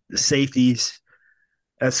the safeties.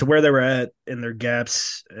 As to where they were at in their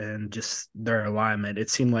gaps and just their alignment,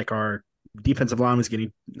 it seemed like our defensive line was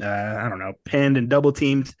getting, pinned and double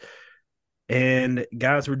teamed. And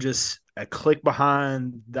guys were just a click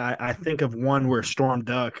behind. I think of one where Storm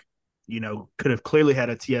Duck, could have clearly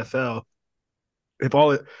had a TFL. If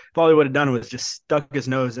all he would have done was just stuck his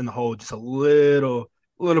nose in the hole just a little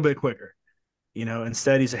bit quicker.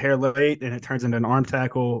 Instead he's a hair late and it turns into an arm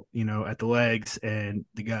tackle, at the legs and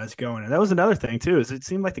the guy's going. And that was another thing too, is it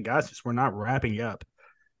seemed like the guys just were not wrapping up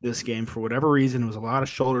this game for whatever reason. It was a lot of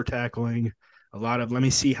shoulder tackling, a lot of let me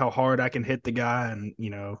see how hard I can hit the guy and,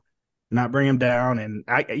 not bring him down. And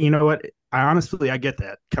I honestly, I get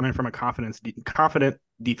that coming from a confident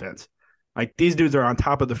defense. Like these dudes are on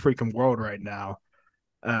top of the freaking world right now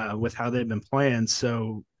with how they've been playing.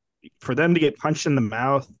 So for them to get punched in the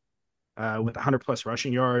mouth with 100 plus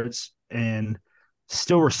rushing yards and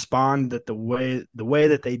still respond that the way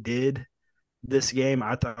that they did this game,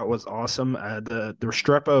 I thought was awesome. The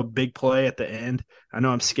Restrepo big play at the end. I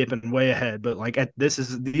know I'm skipping way ahead, but like this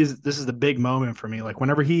is the big moment for me. Like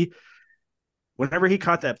whenever he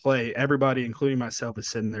caught that play, everybody, including myself, is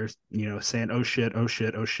sitting there, saying, "Oh shit, oh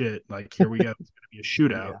shit, oh shit!" Like here we go, it's going to be a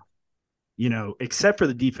shootout. Except for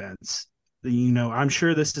the defense. I'm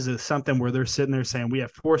sure this is something where they're sitting there saying we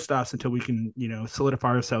have 4 stops until we can, solidify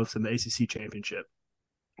ourselves in the ACC championship.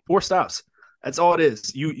 4 stops. That's all it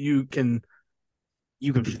is. You can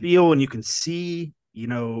feel and you can see,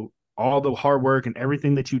 all the hard work and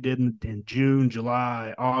everything that you did in June,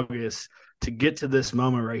 July, August to get to this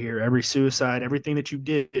moment right here. Every suicide, everything that you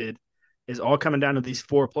did is all coming down to these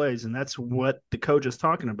 4 plays. And that's what the coach is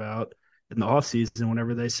talking about in the offseason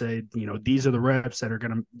whenever they say, these are the reps that are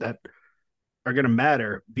going to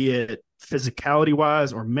matter, be it physicality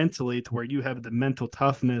wise or mentally, to where you have the mental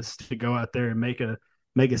toughness to go out there and make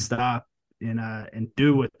a stop and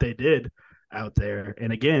do what they did out there.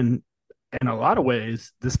 And again, in a lot of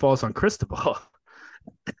ways, this falls on Cristobal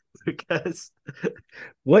because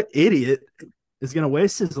what idiot is going to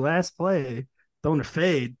waste his last play throwing a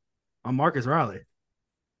fade on Marcus Raleigh?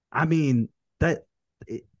 I mean, that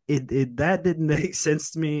that didn't make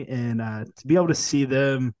sense to me. And to be able to see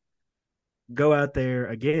them go out there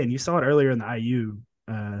again, you saw it earlier in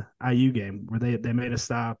the IU game where they made a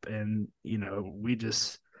stop, and we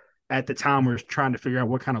just at the time we were trying to figure out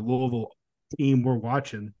what kind of Louisville team we're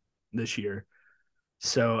watching this year.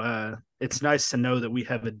 So it's nice to know that we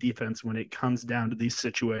have a defense when it comes down to these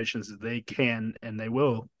situations that they can and they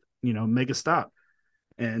will, make a stop.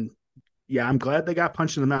 And yeah, I'm glad they got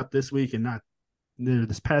punched in the mouth this week and not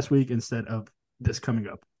this past week instead of this coming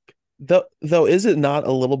up. Though, is it not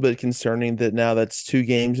a little bit concerning that now that's 2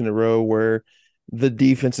 games in a row where the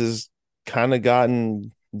defense has kind of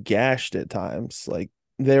gotten gashed at times? Like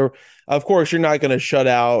of course, you're not going to shut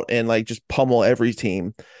out and like just pummel every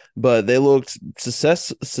team, but they looked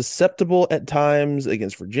susceptible at times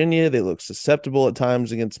against Virginia. They looked susceptible at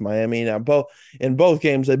times against Miami. Now, in both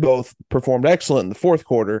games, they both performed excellent in the fourth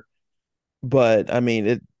quarter. But I mean,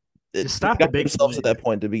 it stopped got the big themselves play at that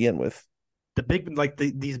point to begin with. The big, like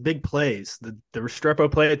these big plays, the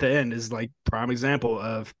Restrepo play at the end is like prime example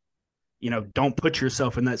of, don't put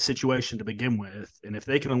yourself in that situation to begin with. And if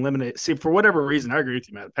they can eliminate, see, for whatever reason, I agree with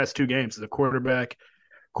you, Matt. The past 2 games, the quarterback,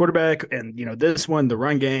 and this one, the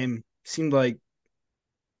run game seemed like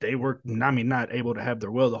they were, not able to have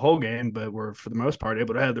their will the whole game, but were for the most part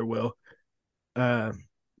able to have their will. But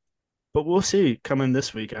we'll see coming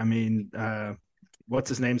this week. I mean, what's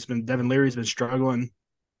his name's been Devin Leary's been struggling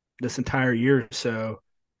this entire year, so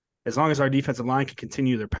as long as our defensive line can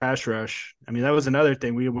continue their pass rush, I mean, that was another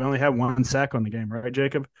thing. We only had 1 sack on the game, right,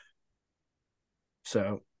 Jacob?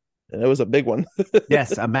 So and it was a big one.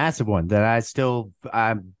 Yes, a massive one that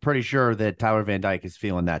I'm pretty sure that Tyler Van Dyke is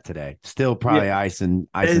feeling that today. Still probably icing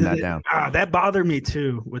that down. That bothered me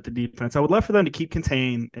too with the defense. I would love for them to keep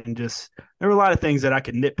contained and just there were a lot of things that I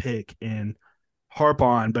could nitpick and harp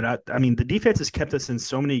on, but I mean, the defense has kept us in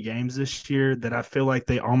so many games this year that I feel like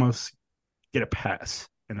they almost get a pass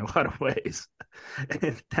in a lot of ways.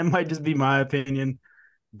 And that might just be my opinion,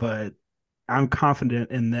 but I'm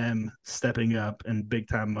confident in them stepping up in big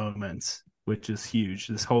time moments, which is huge.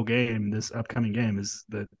 This whole game, this upcoming game is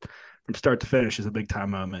that from start to finish is a big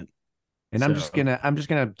time moment. And I'm just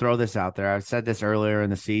gonna throw this out there. I've said this earlier in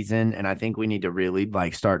the season, and I think we need to really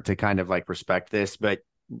start to kind of respect this, but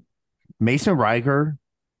Mason Riker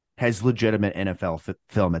has legitimate NFL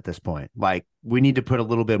film at this point. We need to put a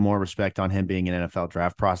little bit more respect on him being an NFL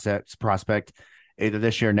draft prospect either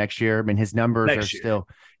this year or next year. I mean, his numbers are still,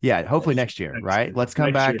 hopefully next year, right? Let's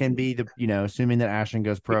come back and be assuming that Ashton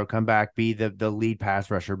goes pro, come back, be the lead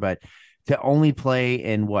pass rusher. But to only play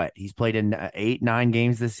in he's played in 8, 9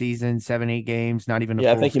 games this season, 7, 8 games, not even a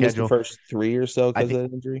full I think he missed schedule. the first 3 or so because of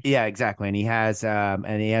that injury. Yeah, exactly. And he has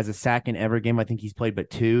a sack in every game. I think he's played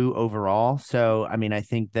but 2 overall. So I mean, I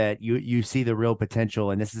think that you see the real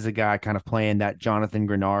potential, and this is a guy kind of playing that Jonathan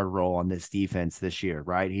Grenard role on this defense this year,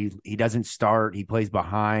 right? He doesn't start, he plays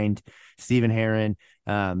behind Stephen Herron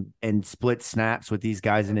and split snaps with these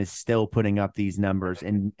guys, and is still putting up these numbers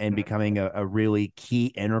and becoming a really key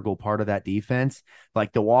integral part of that defense.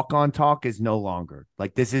 Like the walk-on talk is no longer.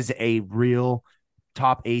 Like this is a real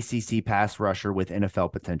top ACC pass rusher with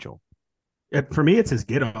NFL potential. For me, it's his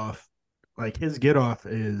get off. Like his get off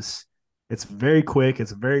it's very quick.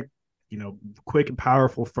 It's a very, quick and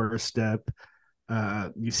powerful first step.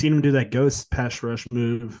 You've seen him do that ghost pass rush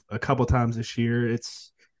move a couple times this year.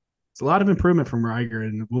 It's a lot of improvement from Riger,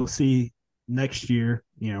 and we'll see next year.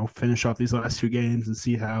 Finish off these last 2 games and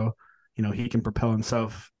see how he can propel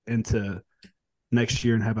himself into next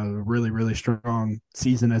year and have a really, really strong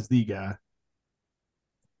season as the guy.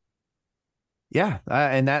 Yeah,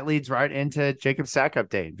 and that leads right into Jacob's sack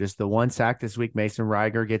update. Just the 1 sack this week. Mason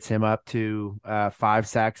Riger gets him up to 5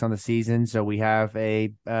 sacks on the season. So we have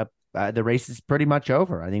the race is pretty much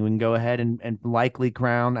over. I think we can go ahead and likely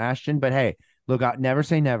crown Ashton. But hey, look, never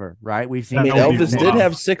say never, right? We've seen. I mean, Elvis did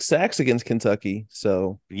have 6 sacks against Kentucky,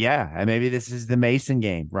 so yeah, and maybe this is the Mason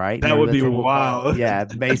game, right? That would be wild. Yeah,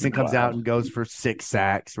 Mason comes out and goes for 6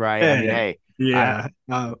 sacks, right? Hey, I mean, hey, yeah.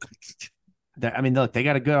 Look, they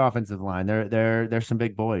got a good offensive line. They're some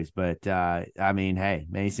big boys, but I mean, hey,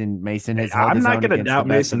 Mason has held his own. I'm not going to doubt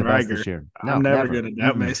Mason Riger this year. No, I'm never going to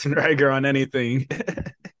doubt Mason Riger on anything.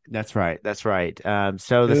 That's right.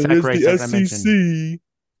 So the sack race, as I mentioned.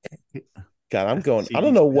 God, I'm going. I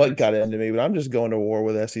don't know what got into me, but I'm just going to war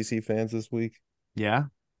with SEC fans this week. Yeah,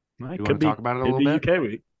 you want to talk about it a little bit? UK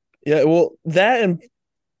week. Yeah, well, that and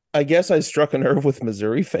I guess I struck a nerve with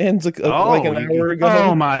Missouri fans like an hour ago.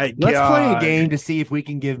 Oh my god! Let's play a game to see if we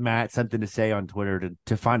can give Matt something to say on Twitter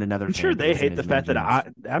to find another. I'm sure they hate the fact that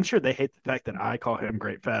I call him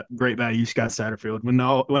great value Scott Satterfield. When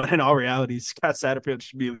in all reality, Scott Satterfield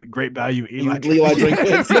should be great value Eli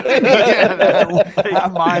Drinkwitz.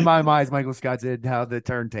 My, as Michael Scott said, how the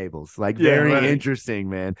turntables very interesting,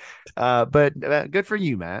 man. But good for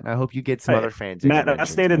you, Matt. I hope you get some other fans. Matt, I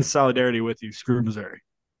stand in solidarity with you. Screw Missouri.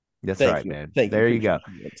 That's right, man. There you go.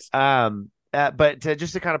 But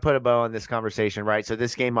just to kind of put a bow on this conversation, right? So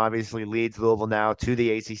this game obviously leads Louisville now to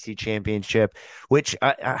the ACC championship, which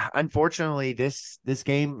unfortunately this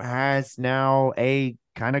game has now a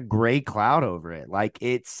kind of gray cloud over it. Like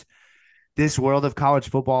it's this world of college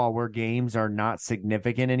football where games are not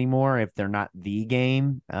significant anymore if they're not the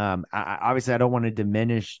game. Obviously, I don't want to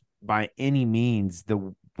diminish by any means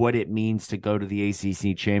what it means to go to the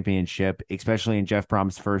ACC championship, especially in Jeff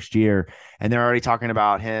Brom's first year. And they're already talking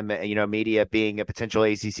about him, media being a potential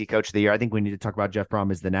ACC coach of the year. I think we need to talk about Jeff Brom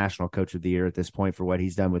as the national coach of the year at this point for what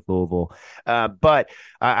he's done with Louisville. But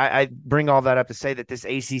I bring all that up to say that this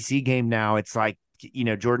ACC game now, it's like,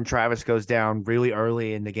 Jordan Travis goes down really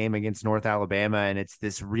early in the game against North Alabama, and it's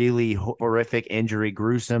this really horrific injury,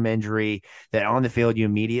 gruesome injury that on the field you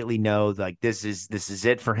immediately know like this is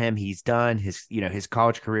it for him. He's done. His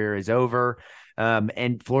college career is over.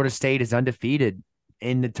 And Florida State is undefeated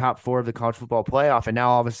in the top 4 of the college football playoff, and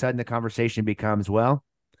now all of a sudden the conversation becomes, well,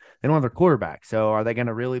 they don't have their quarterback, so are they going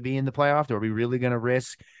to really be in the playoff? Or are we really going to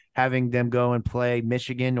risk having them go and play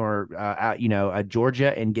Michigan or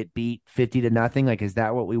Georgia and get beat 50-0? Like, is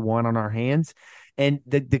that what we want on our hands? And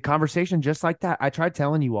the conversation just like that, I tried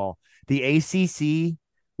telling you all, the ACC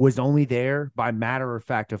was only there by matter of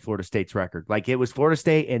fact of Florida State's record. Like, it was Florida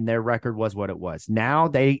State and their record was what it was. Now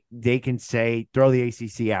they can say, throw the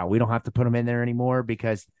ACC out. We don't have to put them in there anymore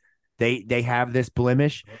because they have this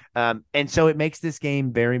blemish. And so it makes this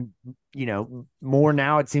game very, more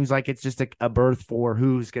now. It seems like it's just a berth for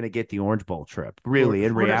who's going to get the Orange Bowl trip, really,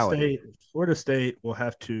 in reality. Florida State will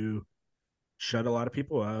have to shut a lot of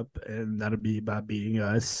people up, and that'll be by beating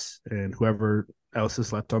us and whoever else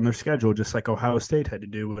is left on their schedule, just like Ohio State had to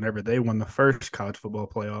do whenever they won the first college football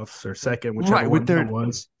playoffs or second, whichever one it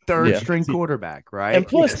was. Third string quarterback, right? And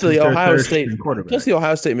plus the Ohio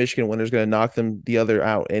State Michigan winner is going to knock them the other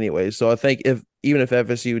out anyway. So I think even if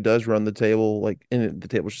FSU does run the table, like in the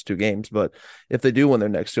table's just 2 games, but if they do win their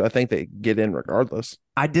next 2, I think they get in regardless.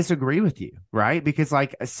 I disagree with you, right? Because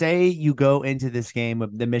like, say you go into this game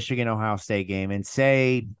of the Michigan Ohio State game and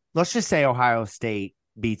let's just say Ohio State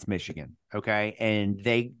beats Michigan, okay, and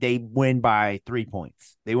they win by 3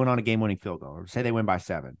 points. They win on a game-winning field goal, or say they win by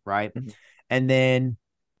 7, right? Mm-hmm. And then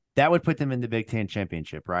that would put them in the Big Ten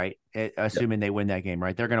championship, right? Assuming they win that game,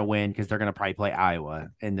 right? They're going to win because they're going to probably play Iowa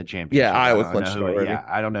in the championship. Yeah, Iowa clinched already. Yeah,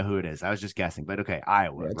 I don't know who it is. I was just guessing, but okay,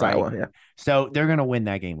 Iowa, it's right? Iowa, yeah. So they're going to win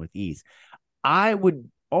that game with ease. I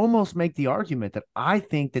would almost make the argument that I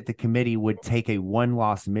think that the committee would take a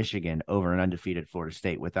 1-loss Michigan over an undefeated Florida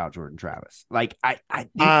State without Jordan Travis. Like,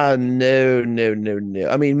 no.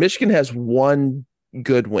 I mean, Michigan has 1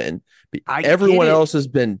 good win. Everyone else has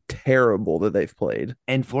been terrible that they've played.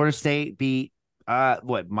 And Florida State beat they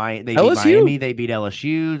LSU? beat Miami, they beat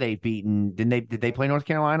LSU, they've beaten did they play North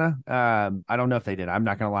Carolina? I don't know if they did. I'm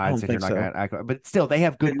not gonna lie, but still they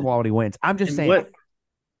have good quality wins. I'm just saying,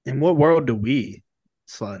 in what world do we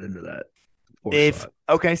slide into that?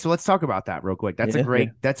 Okay, so let's talk about that real quick. That's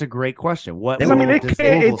a great question. What does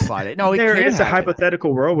Louisville slide it? No, it's a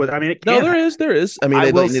hypothetical world with. I mean, there is. I mean,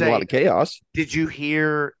 they need a lot of chaos. Did you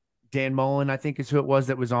hear Dan Mullen, I think is who it was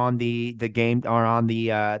that was on the game or on the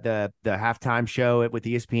halftime show with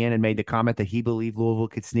ESPN and made the comment that he believed Louisville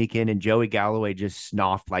could sneak in, and Joey Galloway just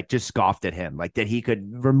scoffed at him, like that he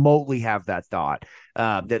could remotely have that thought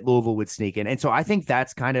that Louisville would sneak in. And so I think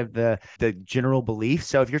that's kind of the general belief.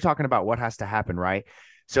 So if you're talking about what has to happen, right?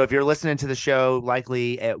 So if you're listening to the show,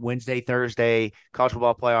 likely at Wednesday, Thursday, college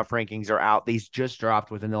football playoff rankings are out. These just dropped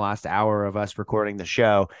within the last hour of us recording the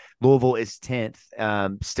show. Louisville is 10th,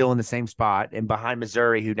 still in the same spot, and behind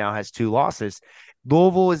Missouri, who now has 2 losses.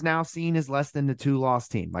 Louisville is now seen as less than the 2-loss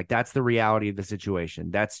team. Like, that's the reality of the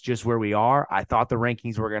situation. That's just where we are. I thought the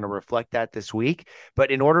rankings were going to reflect that this week.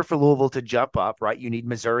 But in order for Louisville to jump up, right, you need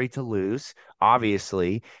Missouri to lose,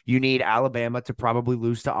 obviously. You need Alabama to probably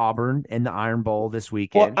lose to Auburn in the Iron Bowl this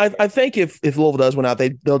weekend. Well, I think if Louisville does win out,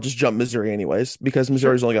 they'll just jump Missouri anyways, because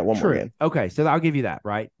Missouri's only got one more game. Okay, so I'll give you that,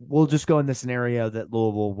 right? We'll just go in the scenario that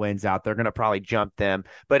Louisville wins out. They're going to probably jump them.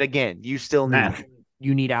 But again, you still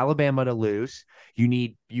need Alabama to lose.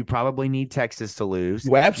 You probably need Texas to lose.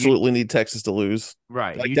 You absolutely need Texas to lose.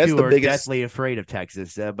 Right. Like, you that's two the are biggest... deathly afraid of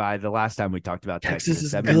Texas by the last time we talked about Texas.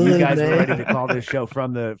 Is I mean, good, you guys man. were ready to call this show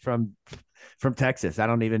from Texas. I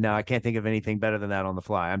don't even know. I can't think of anything better than that on the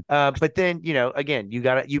fly. But then, again,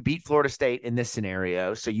 you beat Florida State in this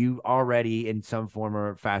scenario. So you already in some form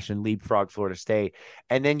or fashion leapfrog Florida State.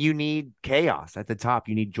 And then you need chaos at the top.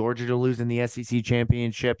 You need Georgia to lose in the SEC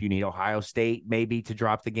championship. You need Ohio State maybe to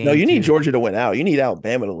drop the game. No, you need Georgia to win out. You need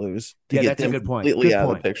Alabama to lose. That's a good point. Completely out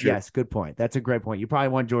of the picture. Yes, good point. That's a great point. You probably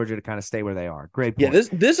want Georgia to kind of stay where they are. Great point. Yeah,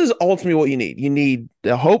 this is ultimately what you need. You need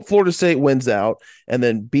to hope Florida State wins out and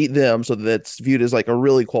then beat them so that it's viewed as like a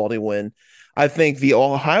really quality win. I think the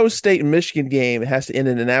Ohio State and Michigan game has to end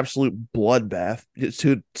in an absolute bloodbath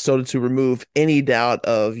to remove any doubt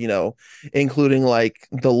of, including like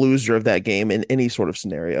the loser of that game in any sort of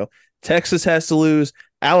scenario. Texas has to lose.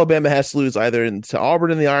 Alabama has to lose either to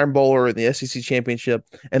Auburn in the Iron Bowl or in the SEC championship.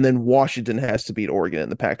 And then Washington has to beat Oregon in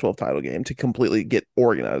the Pac-12 title game to completely get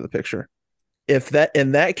Oregon out of the picture.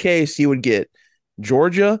 In that case, you would get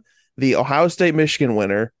Georgia, the Ohio State Michigan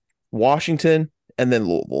winner, Washington, and then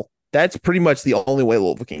Louisville. That's pretty much the only way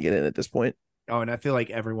Louisville can get in at this point. Oh, and I feel like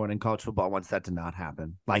everyone in college football wants that to not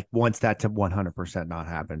happen. Like, wants that to 100% not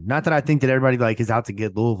happen. Not that I think that everybody is out to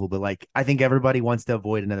get Louisville, but everybody wants to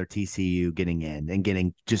avoid another TCU getting in and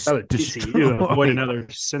getting just TCU, avoid another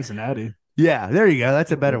Cincinnati. Yeah, there you go.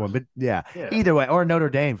 That's a better one. But yeah, either way, or Notre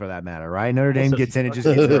Dame for that matter, right? Notre Dame gets in and just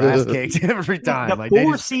gets their ass kicked every time. The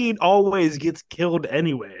 4 seed always gets killed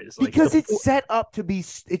anyways. Because it's set up to be,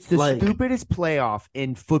 it's the stupidest playoff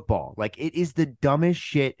in football. Like, it is the dumbest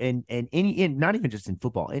shit in not even just in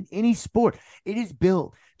football, in any sport. It is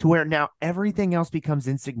built to where now everything else becomes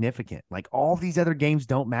insignificant. Like, all these other games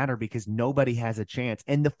don't matter because nobody has a chance.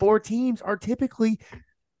 And the 4 teams are typically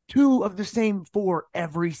 2 of the same 4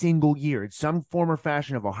 every single year. It's some form or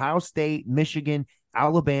fashion of Ohio State, Michigan,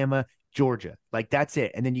 Alabama, Georgia. Like, that's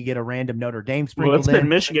it. And then you get a random Notre Dame sprinkled it's been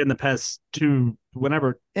Michigan the past 2,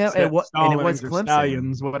 whenever. Yeah, it was Clemson.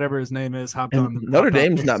 Stallions, whatever his name is, hopped and on. Notre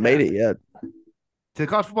Dame's not made it yet. To the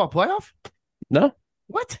college football playoff? No.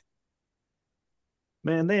 What?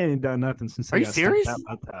 Man, they ain't done nothing since. Are you serious?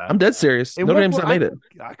 I'm dead serious. Notre Dame's not made it.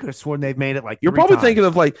 I could have sworn they've made it like. You're probably thinking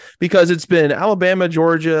of because it's been Alabama,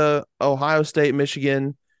 Georgia, Ohio State,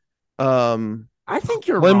 Michigan. I think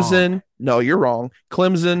you're Clemson. Wrong. No, you're wrong.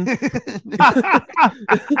 Clemson.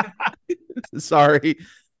 Sorry.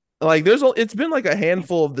 It's been like a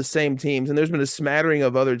handful of the same teams, and there's been a smattering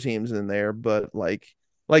of other teams in there, but like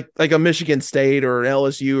a Michigan State or an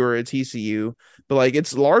LSU or a TCU, but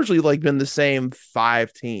it's largely been the same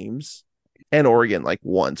 5 teams, and Oregon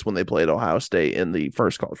once when they played Ohio State in the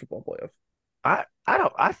first college football playoff.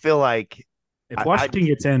 I feel like if Washington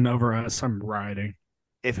gets in over us, I'm riding.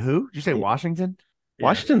 If who? Did you say Washington? Yeah.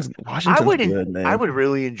 Washington's good, man. I would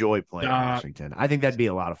really enjoy playing Washington. I think that'd be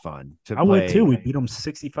a lot of fun. I would too. We beat them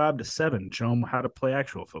 65-7. Show them how to play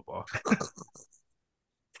actual football.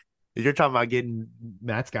 You're talking about getting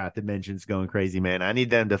Matt's got the mentions going crazy, man. I need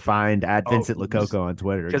them to find Vincent Lococo on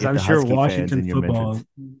Twitter because I'm sure Washington football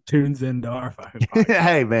tunes into our fucking podcast.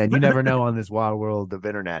 Hey, man, you never know on this wild world of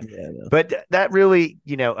internet. Yeah, but that really,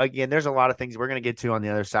 again, there's a lot of things we're going to get to on the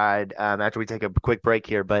other side after we take a quick break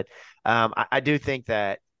here. But I do think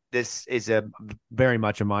that this is very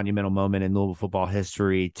much a monumental moment in Louisville football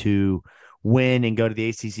history to win and go to the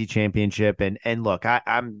ACC championship. And look,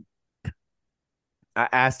 I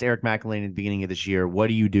asked Eric McElwain at the beginning of this year, what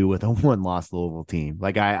do you do with a one-loss Louisville team?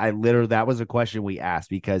 Like I literally, that was a question we asked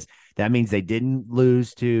because that means they didn't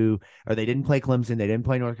lose to, or they didn't play Clemson, they didn't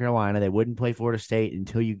play North Carolina, they wouldn't play Florida State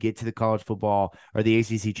until you get to the college football or the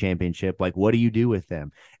ACC championship. Like, what do you do with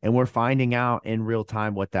them? And we're finding out in real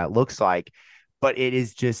time what that looks like. But it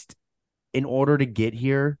is just, in order to get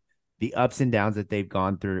here, the ups and downs that they've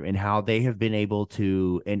gone through and how they have been able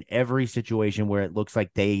to, in every situation where it looks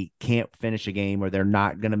like they can't finish a game or they're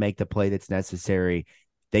not going to make the play that's necessary,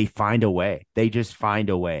 they find a way. They just find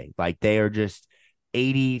a way. Like, they are just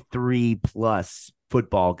 83 plus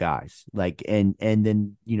football guys. Like, and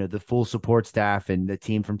then, you know, the full support staff and the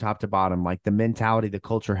team from top to bottom, like the mentality, the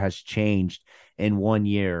culture has changed in 1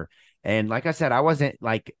 year. And like I said, I wasn't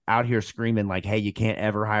like out here screaming like, hey, you can't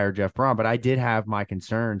ever hire Jeff Braun, but I did have my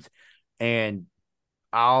concerns. And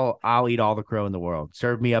I'll eat all the crow in the world.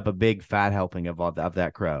 Serve me up a big fat helping of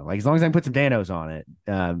that crow. Like, as long as I can put some Danos on it.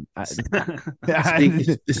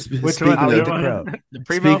 Which one? I'll eat the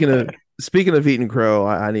crow. Speaking of eating crow,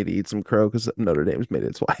 I need to eat some crow because Notre Dame's made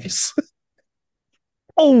it twice.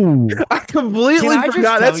 Oh, I completely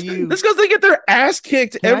forgot. That's because they get their ass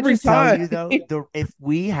kicked every time. Though, if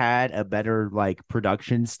we had a better like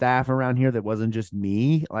production staff around here that wasn't just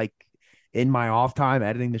me, like in my off time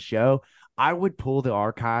editing the show, I would pull the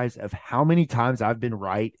archives of how many times I've been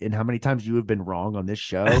right and how many times you have been wrong on this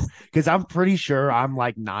show. Because I'm pretty sure I'm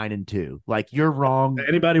like 9-2. Like, you're wrong. If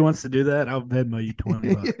anybody wants to do that, I'll Venmo you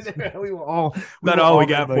 $20. we will all. That's all we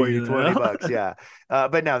got for you. $20. Yeah.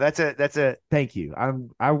 But no, that's a thank you.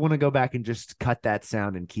 I want to go back and just cut that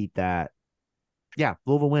sound and keep that. Yeah,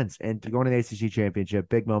 Louisville wins and going to the ACC championship,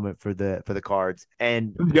 big moment for the Cards.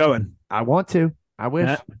 And I'm going. I want to. I wish.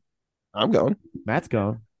 Matt? I'm going. Matt's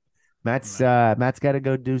going. Matt's got to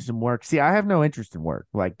go do some work. See, I have no interest in work.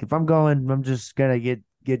 Like, if I'm going, I'm just gonna get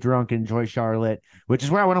drunk and enjoy Charlotte, which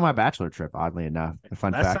is where I went on my bachelor trip. Oddly enough, a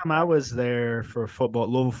fun fact. Last time I was there for a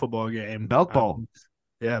Louisville football game, Belk Bowl.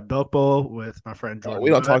 Belk Bowl with my friend Jordan. We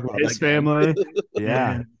don't talk about his family.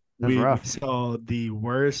 Yeah, we saw the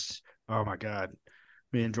worst. Oh my god,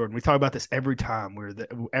 me and Jordan. We talk about this every time.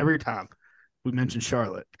 Every time we mention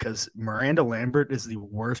Charlotte because Miranda Lambert is the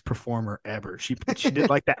worst performer ever. She did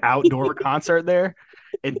like the outdoor concert there,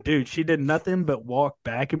 and dude, she did nothing but walk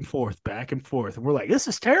back and forth, and we're like, this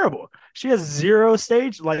is terrible. She has zero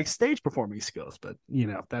stage performing skills. But you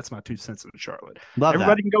know, that's my 2 cents in Charlotte.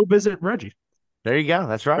 Everybody can go visit Reggie. There you go.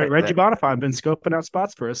 That's right. Reggie Bonifant been scoping out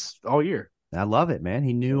spots for us all year. I love it, man.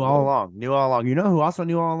 He knew all along. You know who also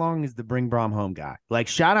knew all along is the Bring Brom Home guy. Like,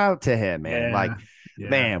 shout out to him, man.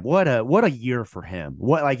 Man, what a year for him.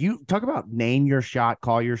 What, like, you talk about name your shot,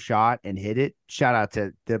 call your shot, and hit it. Shout out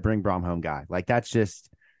to the Bring Brom Home guy. Like, that's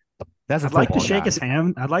I'd like to shake his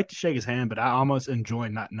hand. I'd like to shake his hand, but I almost enjoy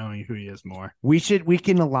not knowing who he is more. We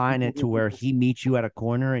can align it to where he meets you at a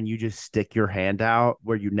corner and you just stick your hand out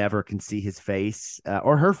where you never can see his face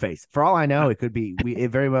or her face. For all I know, it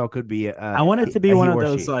very well could be. I want it to be one of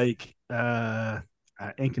those like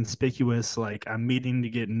inconspicuous, like I'm meeting to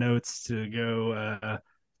get notes to go,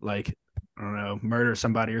 like, I don't know, murder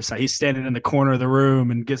somebody or something. He's standing in the corner of the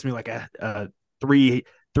room and gives me like a three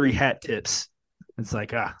hat tips. It's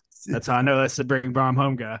like, that's how I know that's the Bring Brom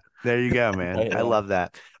Home guy. There you go, man. I love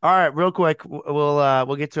that. All right, real quick,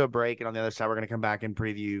 we'll get to a break, and on the other side, we're gonna come back and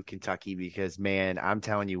preview Kentucky because, man, I'm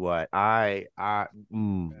telling you what, I'm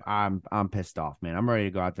pissed off, man. I'm ready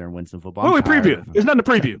to go out there and win some football. What do we preview? There's nothing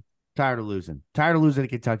to preview. Tired of losing to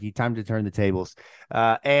Kentucky. Time to turn the tables.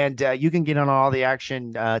 And you can get on all the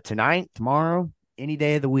action tonight, tomorrow, any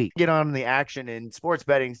day of the week. Get on the action in sports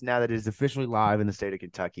betting now that it is officially live in the state of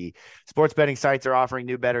Kentucky. Sports betting sites are offering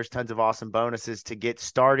new bettors tons of awesome bonuses to get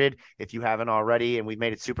started if you haven't already. And we've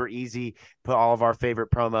made it super easy. Put all of our favorite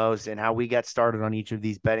promos and how we got started on each of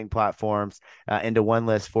these betting platforms into one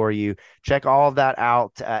list for you. Check all of that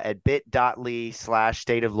out at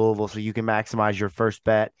bit.ly/state of Louisville so you can maximize your first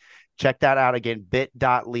bet. Check that out again,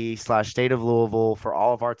 bit.ly/state of Louisville for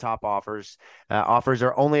all of our top offers. Offers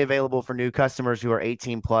are only available for new customers who are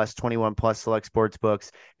 18 plus, 21 plus select sports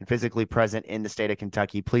books and physically present in the state of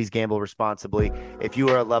Kentucky. Please gamble responsibly. If you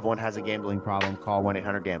or a loved one has a gambling problem, call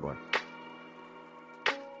 1-800-GAMBLER.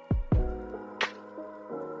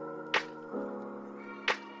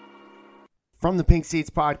 From the Pink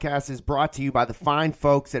Seats podcast is brought to you by the fine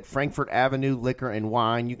folks at Frankfort Avenue Liquor and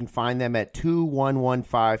Wine. You can find them at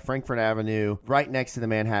 2115 Frankfort Avenue, right next to the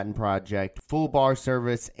Manhattan Project. Full bar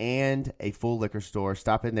service and a full liquor store.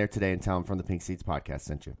 Stop in there today and tell them From the Pink Seats podcast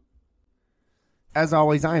sent you. As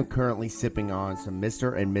always, I am currently sipping on some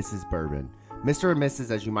Mr. and Mrs. Bourbon. Mr. and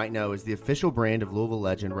Mrs., as you might know, is the official brand of Louisville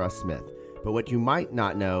legend Russ Smith. But what you might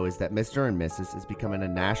not know is that Mr. and Mrs. is becoming a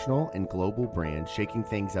national and global brand, shaking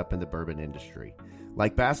things up in the bourbon industry.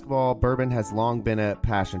 Like basketball, bourbon has long been a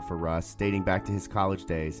passion for Russ, dating back to his college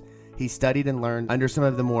days. He studied and learned under some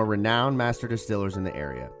of the more renowned master distillers in the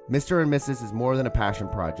area. Mr. and Mrs. is more than a passion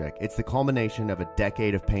project. It's the culmination of a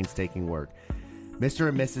decade of painstaking work. Mr.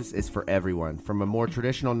 and Mrs. is for everyone, from a more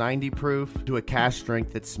traditional 90 proof to a cask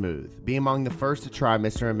strength that's smooth. Be among the first to try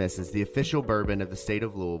Mr. and Mrs., the official bourbon of the state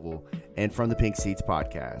of Louisville, and from the Pink Seats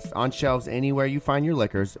podcast. On shelves anywhere you find your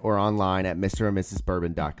liquors or online at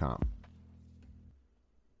mrandmrsbourbon.com.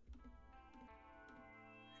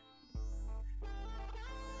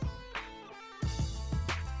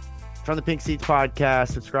 From the Pink Seats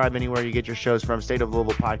podcast, subscribe anywhere you get your shows from. State of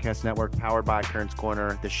Louisville Podcast Network, powered by Kern's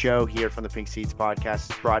Corner. The show here from the Pink Seats podcast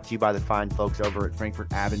is brought to you by the fine folks over at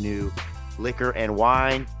Frankfort Avenue Liquor and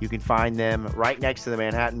Wine. You can find them right next to the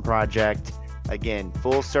Manhattan Project. Again,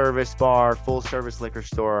 full service bar, full service liquor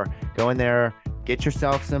store. Go in there, get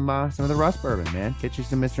yourself some of the Russ bourbon, man. Get you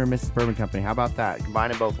some Mr. and Mrs. Bourbon Company. How about that?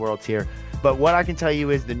 Combining both worlds here. But what I can tell you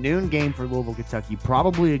is the noon game for Louisville, Kentucky,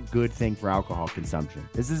 probably a good thing for alcohol consumption.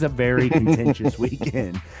 This is a very contentious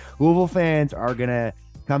weekend. Louisville fans are going to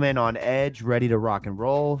come in on edge, ready to rock and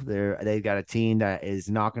roll. They've got a team that is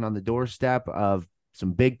knocking on the doorstep of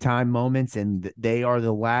some big-time moments, and they are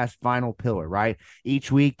the last final pillar, right?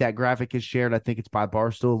 Each week, that graphic is shared. I think it's by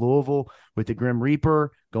Barstool Louisville with the Grim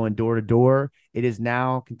Reaper going door to door. It is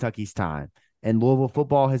now Kentucky's time. And Louisville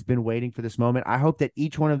football has been waiting for this moment. I hope that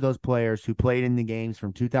each one of those players who played in the games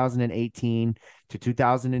from 2018 to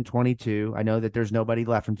 2022, I know that there's nobody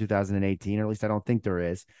left from 2018, or at least I don't think there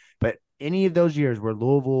is, but any of those years where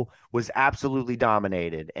Louisville was absolutely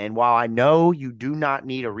dominated. And while I know you do not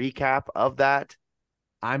need a recap of that,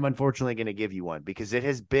 I'm unfortunately going to give you one because it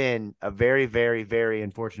has been a very, very, very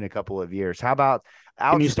unfortunate couple of years. How about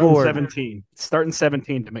outscored? You start 17. Starting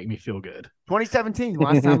 17 to make me feel good. 2017,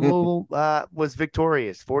 last time Louisville was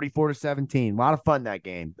victorious, 44-17. A lot of fun that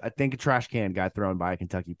game. I think a trash can got thrown by a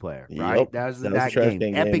Kentucky player, right? Yep, that was that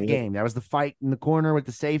game. Epic game. That was the fight in the corner with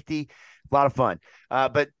the safety. A lot of fun.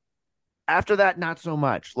 But after that, not so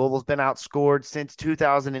much. Louisville's been outscored since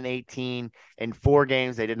 2018 in 4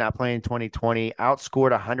 games. They did not play in 2020.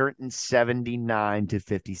 Outscored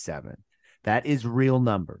 179-57. That is real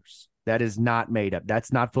numbers. That is not made up.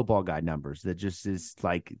 That's not Football Guide numbers. That just is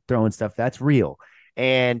like throwing stuff. That's real.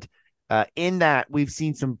 And in that, we've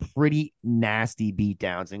seen some pretty nasty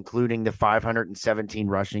beatdowns, including the 517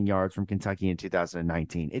 rushing yards from Kentucky in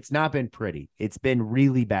 2019. It's not been pretty. It's been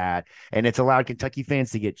really bad. And it's allowed Kentucky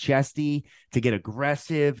fans to get chesty, to get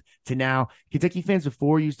aggressive, to now Kentucky fans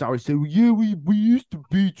before used to always say, well, yeah, we used to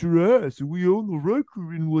beat your ass and we own the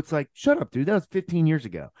record. And it's like, shut up, dude. That was 15 years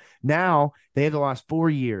ago. Now they have the last 4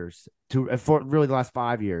 years really the last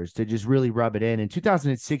 5 years to just really rub it in. And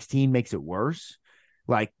 2016 makes it worse.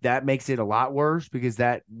 Like that makes it a lot worse because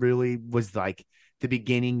that really was like the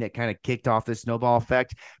beginning that kind of kicked off this snowball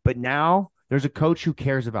effect. But now there's a coach who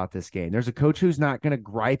cares about this game. There's a coach who's not going to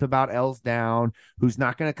gripe about L's down, who's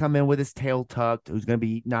not going to come in with his tail tucked, who's going to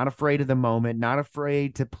be not afraid of the moment, not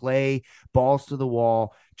afraid to play balls to the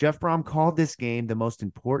wall. Jeff Brom called this game the most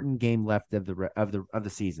important game left of the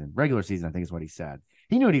season, regular season, I think is what he said.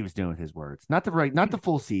 He knew what he was doing with his words. Not the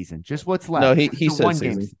full season, just what's left. No, he said one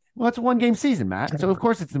season. Game. Well, it's a 1 game season, Matt. So of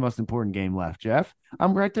course it's the most important game left, Jeff.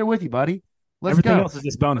 I'm right there with you, buddy. Everything else is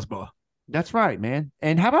just bonus ball. That's right, man.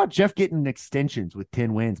 And how about Jeff getting extensions with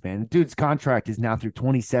 10 wins, man? The dude's contract is now through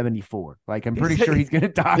 2074. Like, I'm pretty sure he's going to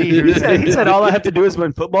die. He said, all I have to do is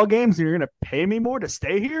win football games and you're going to pay me more to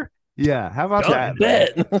stay here? Yeah, how about that?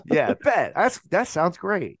 Bet. Yeah, bet. That sounds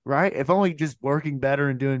great, right? If only just working better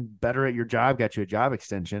and doing better at your job got you a job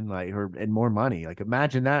extension, and more money. Like,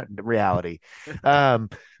 imagine that reality. But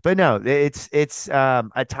no, it's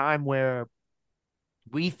a time where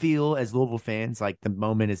we feel as Louisville fans like the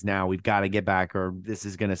moment is now. We've got to get back, or this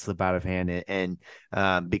is going to slip out of hand and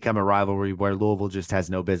become a rivalry where Louisville just has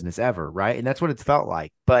no business ever, right? And that's what it's felt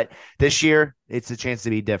like. But this year, it's a chance to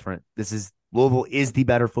be different. Louisville is the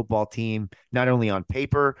better football team, not only on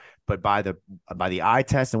paper, but by the eye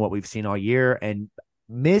test and what we've seen all year. And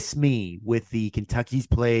miss me with the Kentucky's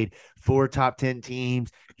played 4 top 10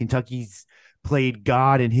 teams. Kentucky's played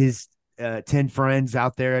God and his 10 friends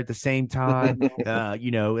out there at the same time.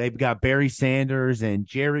 They've got Barry Sanders and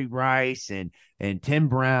Jerry Rice and Tim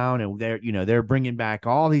Brown, and they're bringing back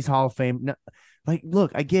all these Hall of Fame. No, like, look,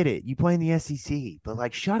 I get it. You play in the SEC, but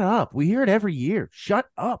like, shut up. We hear it every year. Shut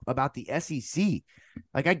up about the SEC.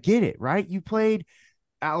 Like, I get it, right? You played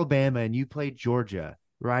Alabama and you played Georgia.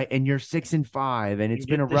 right? And you're 6-5, and it's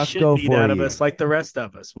You been a get the rough shit go beat for out of you. us like the rest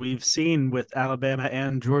of us. We've seen with Alabama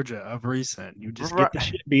and Georgia of recent. You just Right. get the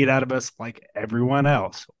shit beat out of us like everyone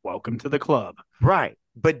else. Welcome to the club. Right.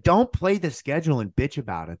 But don't play the schedule and bitch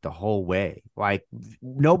about it the whole way. Like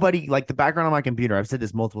nobody, like the background on my computer, I've said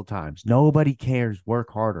this multiple times. Nobody cares.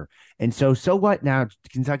 Work harder. And so what now?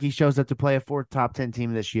 Kentucky shows up to play a fourth top 10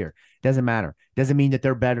 team this year. Doesn't matter. Doesn't mean that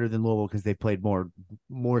they're better than Louisville because they've played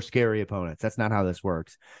more scary opponents. That's not how this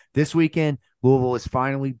works. This weekend, Louisville is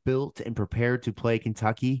finally built and prepared to play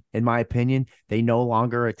Kentucky. In my opinion, they no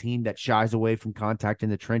longer a team that shies away from contact in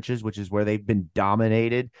the trenches, which is where they've been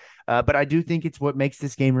dominated. But I do think it's what makes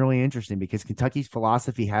this game really interesting because Kentucky's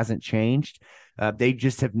philosophy hasn't changed. They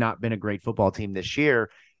just have not been a great football team this year.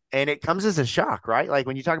 And it comes as a shock, right? Like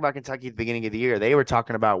when you talk about Kentucky at the beginning of the year, they were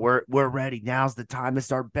talking about we're ready. Now's the time. This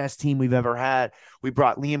is our best team we've ever had. We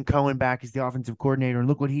brought Liam Cohen back as the offensive coordinator, and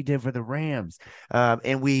look what he did for the Rams.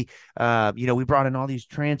 And we brought in all these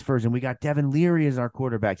transfers, and we got Devin Leary as our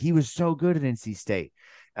quarterback. He was so good at NC State.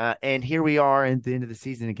 And here we are at the end of the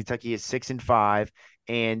season, and Kentucky is 6-5,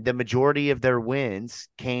 and the majority of their wins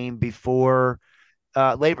came before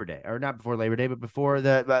Labor Day, or not before Labor Day, but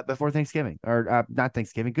before Thanksgiving, or not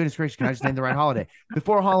Thanksgiving. Goodness gracious, can I just name the right holiday?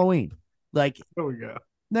 Before Halloween. Like There we go.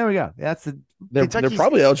 there we go. That's the They're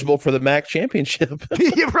probably eligible for the MAC championship.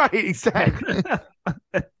 yeah, right, exactly.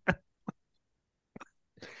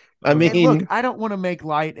 I mean, And look, I don't want to make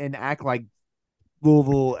light and act like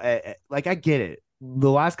Louisville. Like I get it.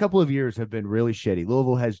 The last couple of years have been really shitty.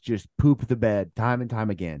 Louisville has just pooped the bed time and time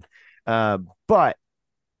again. But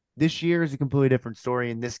this year is a completely different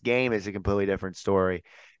story, and this game is a completely different story.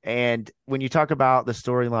 And when you talk about the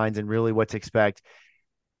storylines and really what to expect,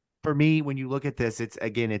 for me, when you look at this, it's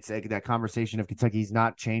that conversation of Kentucky's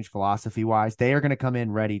not changed philosophy wise. They are going to come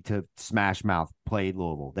in ready to smash mouth play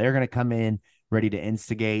Louisville. They're going to come in ready to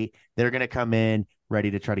instigate. They're going to come in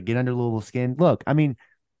ready to try to get under Louisville's skin. Look, I mean,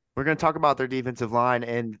 we're going to talk about their defensive line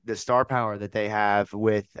and the star power that they have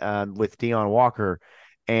with Deion Walker.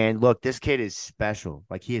 And look, this kid is special.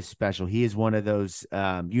 Like he is special. He is one of those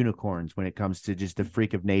unicorns when it comes to just the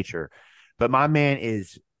freak of nature. But my man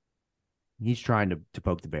he's trying to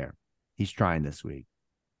poke the bear. He's trying this week.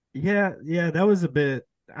 Yeah, that was a bit.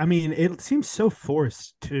 I mean, it seems so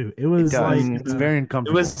forced too. It was It's very it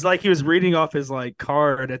uncomfortable. was like he was reading off his like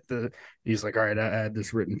card at the. He's like, all right, I had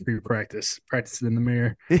this written for your practice. Practice it in the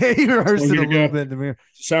mirror. Yeah, he rehearsed it a little go. bit in the mirror.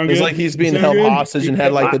 Sound it's good? like he's being Sound held good? hostage and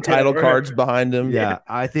had like the title cards behind him. Yeah,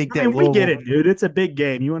 I think that I mean, we get it, dude. It's a big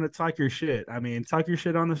game. You want to talk your shit. I mean, talk your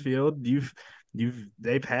shit on the field.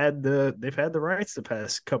 They've had the rights the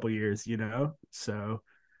past couple years, you know. So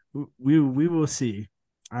we will see.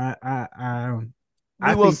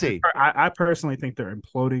 We will see. I personally think they're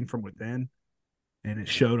imploding from within, and it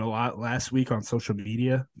showed a lot last week on social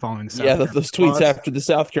media following the South Carolina those tweets loss. after the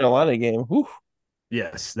South Carolina game. Whew.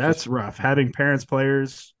 Yes, that's rough. Having parents,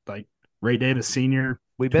 players like Ray Davis Sr.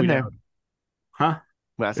 We've been tweet there. out, huh?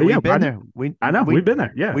 Well, so we've been there. I know we've been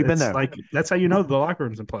there. Yeah, we've been it's there. Like that's how you know the locker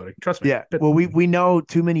room's imploding. Trust me. Yeah. Well, we know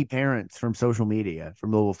too many parents from social media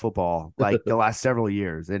from Louisville football, like the last several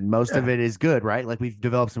years, and most of it is good, right? Like we've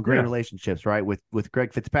developed some great relationships, right, with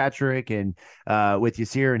Greg Fitzpatrick and with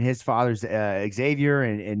Yasir and his father's Xavier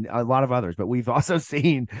and a lot of others. But we've also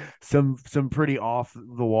seen some pretty off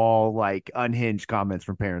the wall, like unhinged comments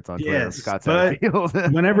from parents on Twitter. Yes, Scott but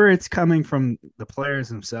Satterfield. whenever it's coming from the players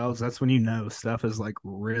themselves, that's when you know stuff is like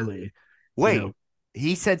really. Wait,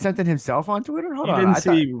 he said something himself on Twitter? Hold you on. didn't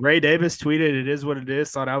see Ray Davis tweeted, "It is what it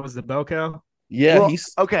is." Thought I was the bell cow. Yeah, well,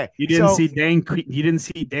 he's okay. You didn't see Dan. You didn't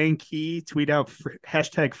see Dan Key tweet out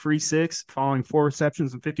hashtag free six following 4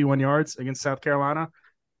 receptions and 51 yards against South Carolina.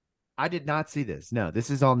 I did not see this. No, this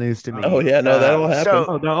is all news to me. Oh yeah, no, that all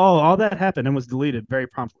happened. All that happened and was deleted very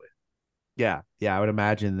promptly. Yeah, I would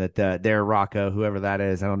imagine that their Rocco, whoever that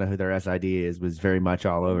is, I don't know who their SID is, was very much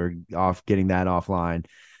all over off getting that offline.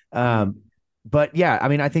 But yeah, I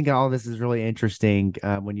mean, I think all this is really interesting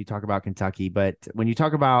when you talk about Kentucky. But when you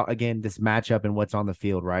talk about, again, this matchup and what's on the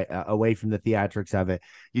field, right, away from the theatrics of it,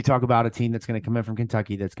 you talk about a team that's going to come in from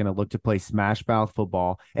Kentucky that's going to look to play smash mouth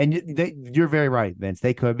football. And you're very right, Vince.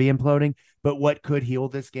 They could be imploding. But what could heal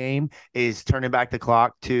this game is turning back the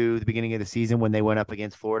clock to the beginning of the season when they went up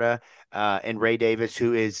against Florida and Ray Davis,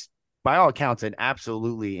 who is, by all accounts, an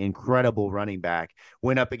absolutely incredible running back,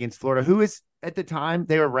 went up against Florida, who is, at the time,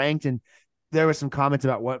 they were ranked in there was some comments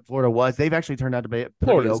about what Florida was. They've actually turned out to be a pretty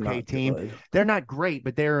Florida's okay not team. good. They're not great,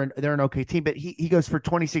 but they're an okay team. But he goes for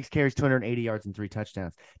 26 carries, 280 yards, and 3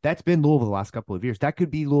 touchdowns. That's been Louisville the last couple of years. That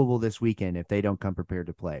could be Louisville this weekend if they don't come prepared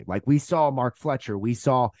to play. Like we saw Mark Fletcher, we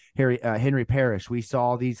saw Henry Parrish, we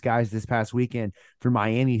saw these guys this past weekend for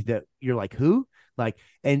Miami that you're like, who? Like,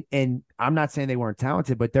 and I'm not saying they weren't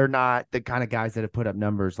talented, but they're not the kind of guys that have put up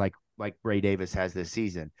numbers like Ray Davis has this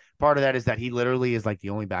season. Part of that is that he literally is like the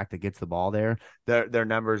only back that gets the ball there. Their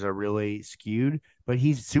numbers are really skewed, but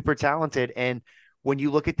he's super talented. And when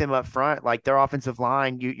you look at them up front, like their offensive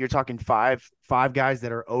line, you're talking five guys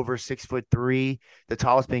that are over 6'3", the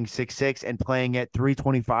tallest being 6'6", and playing at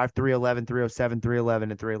 325, 311, 307,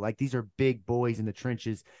 311, and 3. Like these are big boys in the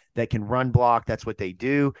trenches that can run block. That's what they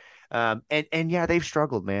do. And yeah, they've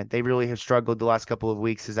struggled, man. They really have struggled the last couple of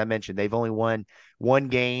weeks. As I mentioned, they've only won one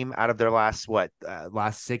game out of their last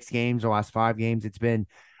 6 games or last 5 games. It's been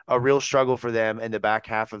a real struggle for them in the back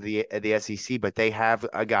half of the SEC, but they have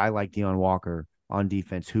a guy like Deion Walker on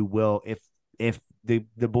defense who will, if the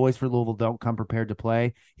boys for Louisville don't come prepared to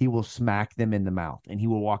play, he will smack them in the mouth and he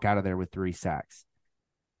will walk out of there with 3 sacks.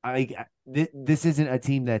 This isn't a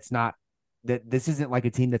team this isn't like a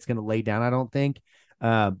team that's going to lay down, I don't think.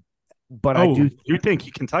 But I do. You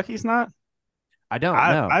think Kentucky's not? I don't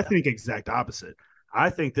know. I think exact opposite. I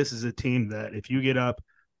think this is a team that if you get up,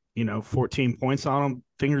 14 points on them,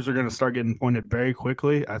 fingers are going to start getting pointed very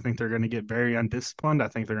quickly. I think they're going to get very undisciplined. I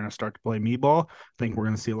think they're going to start to play meatball. I think we're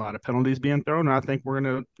going to see a lot of penalties being thrown. And I think we're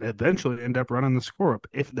going to eventually end up running the score up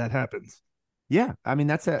if that happens. Yeah, I mean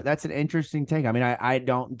that's an interesting take. I mean, I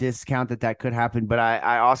don't discount that could happen, but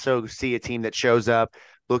I also see a team that shows up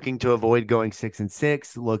looking to avoid going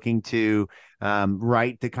 6-6, looking to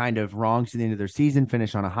right the kind of wrongs to the end of their season,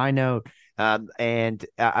 finish on a high note. And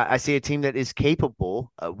I see a team that is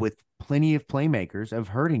capable with plenty of playmakers of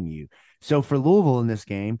hurting you. So for Louisville in this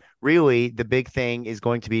game, really the big thing is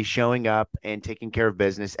going to be showing up and taking care of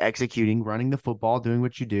business, executing, running the football, doing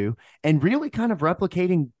what you do, and really kind of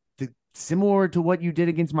replicating similar to what you did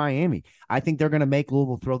against Miami. I think they're going to make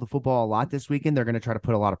Louisville throw the football a lot this weekend. They're going to try to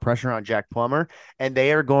put a lot of pressure on Jack Plummer, and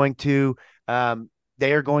they are going to try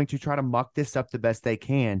to muck this up the best they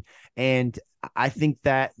can. And I think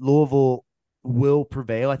that Louisville will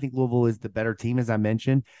prevail. I think Louisville is the better team, as I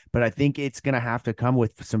mentioned, but I think it's going to have to come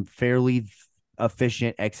with some fairly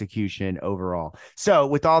efficient execution overall. So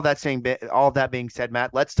with all that being said,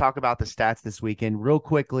 Matt, let's talk about the stats this weekend real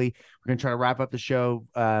quickly. We're going to try to wrap up the show.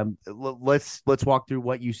 Let's walk through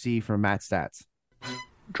what you see from Matt's stats.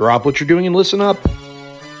 Drop what you're doing and listen up.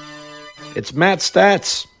 It's Matt's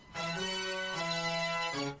Stats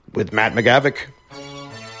with Matt McGavick.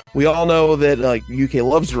 We all know that UK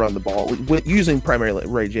loves to run the ball using primarily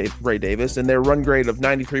Ray Davis, and their run grade of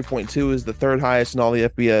 93.2 is the 3rd highest in all the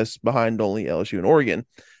FBS, behind only LSU and Oregon.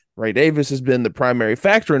 Ray Davis has been the primary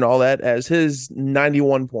factor in all that, as his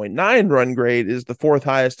 91.9 run grade is the 4th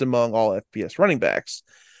highest among all FBS running backs.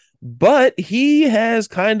 But he has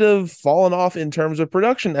kind of fallen off in terms of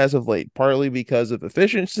production as of late, partly because of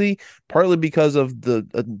efficiency, partly because of the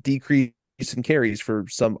decrease in carries for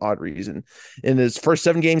some odd reason. In his first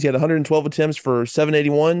 7 games, he had 112 attempts for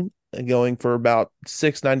 781, going for about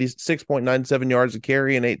 6.97 yards a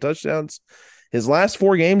carry and 8 touchdowns. His last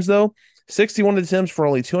 4 games, though, 61 attempts for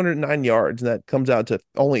only 209 yards, and that comes out to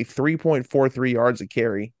only 3.43 yards a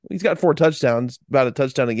carry. He's got 4 touchdowns, about a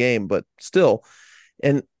touchdown a game, but still.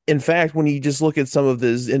 And in fact, when you just look at some of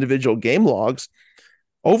his individual game logs,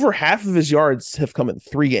 over half of his yards have come in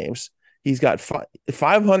 3 games. He's got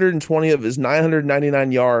 520 of his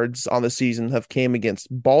 999 yards on the season have came against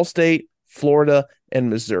Ball State, Florida,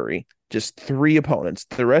 and Missouri. Just 3 opponents.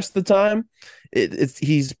 The rest of the time,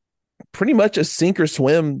 he's pretty much a sink or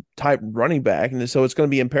swim type running back. And so it's going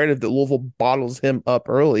to be imperative that Louisville bottles him up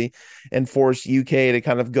early and force UK to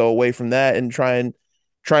kind of go away from that and try and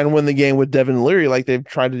win the game with Devin Leary like they've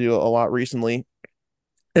tried to do a lot recently.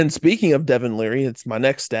 And speaking of Devin Leary, it's my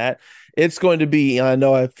next stat. It's going to be, and I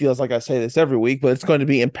know it feels like I say this every week, but it's going to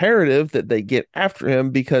be imperative that they get after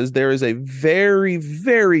him, because there is a very,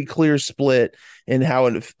 very clear split in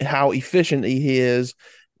how efficient he is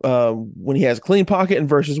when he has a clean pocket and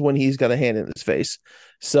versus when he's got a hand in his face.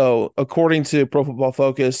 So according to Pro Football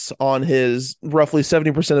Focus, on his roughly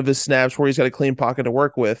 70% of his snaps where he's got a clean pocket to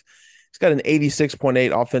work with, he's got an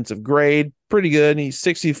 86.8 offensive grade. Pretty good. He's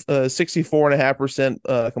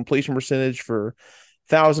 64.5% completion percentage for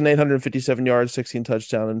 1,857 yards, 16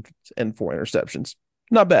 touchdowns, and 4 interceptions.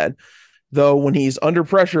 Not bad. Though when he's under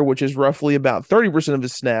pressure, which is roughly about 30% of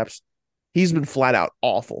his snaps, he's been flat out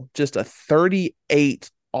awful. Just a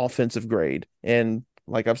 38 offensive grade. And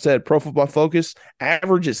like I've said, Pro Football Focus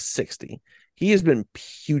average is 60. he has been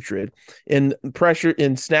putrid in pressure,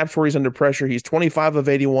 in snaps where he's under pressure. He's 25 of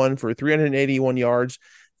 81 for 381 yards,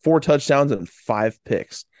 4 touchdowns, and 5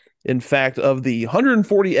 picks. In fact, of the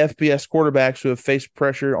 140 FBS quarterbacks who have faced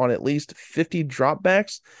pressure on at least 50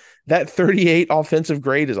 dropbacks, that 38 offensive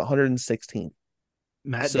grade is 116.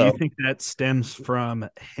 Matt, do you think that stems from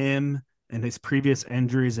him and his previous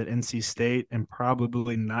injuries at NC State and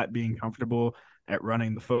probably not being comfortable at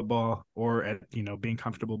running the football or at, being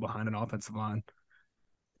comfortable behind an offensive line?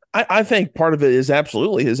 I think part of it is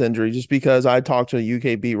absolutely his injury, just because I talked to a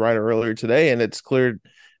UK beat writer earlier today, and it's clear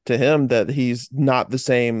to him that he's not the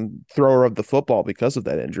same thrower of the football because of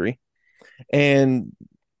that injury. And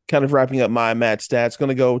kind of wrapping up my Matt stats, going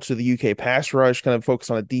to go to the UK pass rush, kind of focus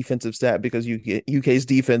on a defensive stat because UK's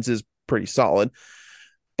defense is pretty solid.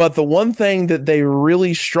 But the one thing that they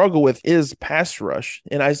really struggle with is pass rush.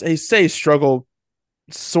 And I say struggle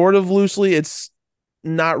sort of loosely. It's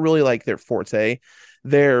not really like their forte.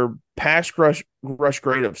 Their pass rush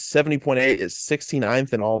grade of 70.8 is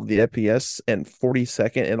 69th in all of the FBS and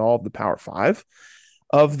 42nd in all of the Power 5.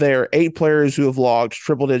 Of their 8 players who have logged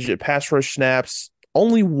triple-digit pass rush snaps,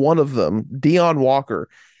 only one of them, Deion Walker,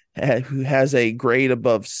 who has a grade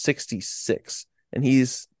above 66, and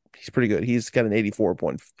he's pretty good. He's got an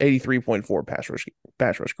 83.4 pass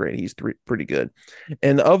rush grade. He's pretty good.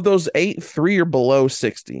 And of those 8, 3 are below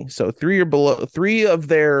 60. So 3 of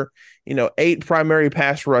their 8 primary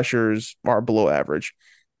pass rushers are below average.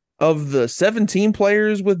 Of the 17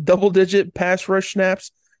 players with double-digit pass rush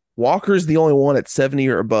snaps, Walker's the only one at 70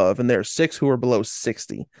 or above, and there are 6 who are below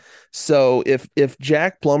 60. So if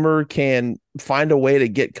Jack Plummer can find a way to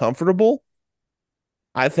get comfortable,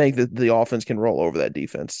 I think that the offense can roll over that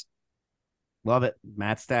defense. Love it.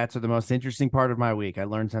 Matt stats are the most interesting part of my week. I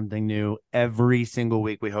learn something new every single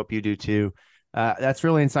week. We hope you do too. That's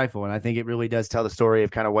really insightful, and I think it really does tell the story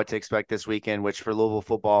of kind of what to expect this weekend, which for Louisville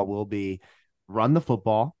football will be run the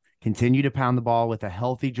football, continue to pound the ball with a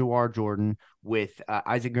healthy Jawar Jordan, with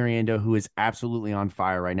Isaac Guriendo, who is absolutely on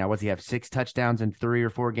fire right now. What's he have, 6 touchdowns in 3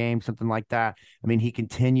 or 4 games, something like that? I mean, he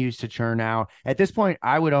continues to churn out. At this point,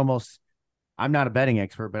 I'm not a betting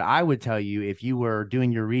expert, but I would tell you, if you were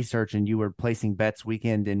doing your research and you were placing bets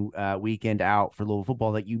weekend in weekend out for Louisville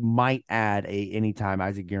football, that you might add a anytime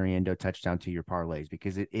Isaac Guriendo touchdown to your parlays,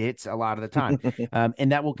 because it's a lot of the time.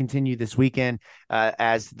 And that will continue this weekend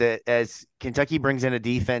as Kentucky brings in a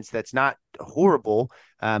defense that's not horrible,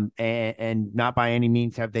 and not by any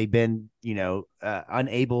means have they been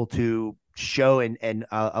unable to show in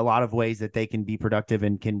a lot of ways that they can be productive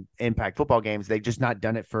and can impact football games. They've just not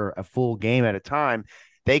done it for a full game at a time.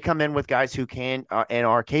 They come in with guys who can and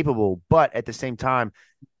are capable, but at the same time,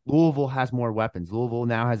 Louisville has more weapons. Louisville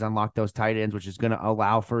now has unlocked those tight ends, which is going to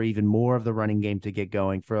allow for even more of the running game to get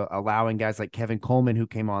going, for allowing guys like Kevin Coleman, who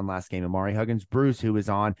came on last game, Amari Huggins-Bruce, who was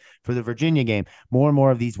on for the Virginia game, more and more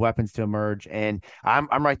of these weapons to emerge. And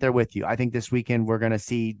I'm right there with you. I think this weekend we're going to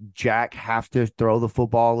see Jack have to throw the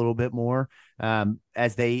football a little bit more,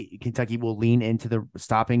 as Kentucky will lean into the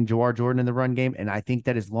stopping Jawar Jordan in the run game. And I think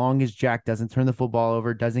that as long as Jack doesn't turn the football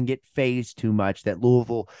over, doesn't get phased too much, that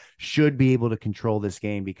Louisville should be able to control this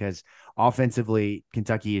game, because offensively,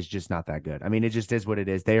 Kentucky is just not that good. I mean, it just is what it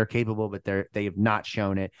is. They are capable, but they have not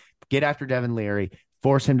shown it. Get after Devin Leary,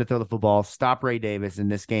 force him to throw the football, stop Ray Davis, and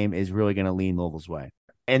this game is really going to lean Louisville's way.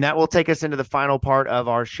 And that will take us into the final part of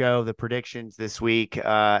our show, the predictions this week,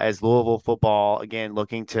 as Louisville football, again,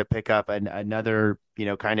 looking to pick up another,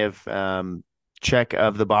 check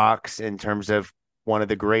of the box in terms of one of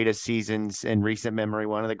the greatest seasons in recent memory,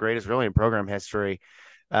 one of the greatest really in program history,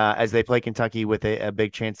 as they play Kentucky with a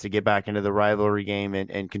big chance to get back into the rivalry game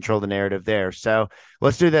and control the narrative there. So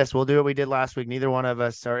let's do this. We'll do what we did last week. None of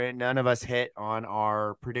us hit on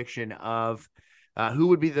our prediction of who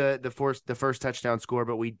would be the first touchdown score,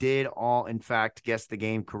 but we did all, in fact, guess the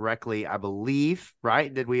game correctly, I believe,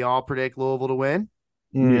 right? Did we all predict Louisville to win?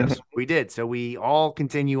 Yes, we did. So we all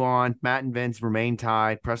continue on. Matt and Vince remain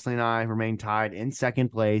tied. Presley and I remain tied in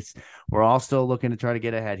second place. We're all still looking to try to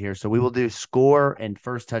get ahead here. So we will do score and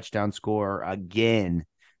first touchdown score again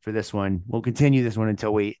for this one. We'll continue this one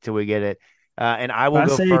until we get it. And I will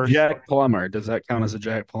go first. Jack Plummer. Does that count as a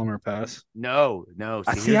Jack Plummer pass? No.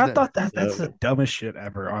 I thought that's the dumbest shit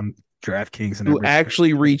ever on DraftKings. And who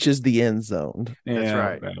actually reaches the end zone. That's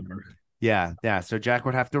right. Whatever. Yeah. So Jack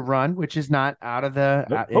would have to run, which is not out of the.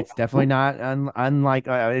 It's definitely not unlike.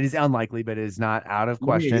 It is unlikely, but it is not out of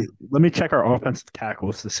question. Let me check our offensive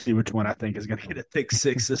tackles to see which one I think is going to get a pick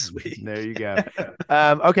 6 this week. There you go.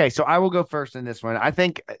 Okay, so I will go first in this one. I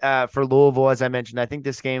think for Louisville, as I mentioned, I think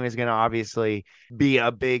this game is going to obviously be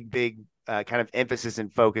a big kind of emphasis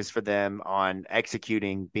and focus for them on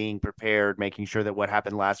executing, being prepared, making sure that what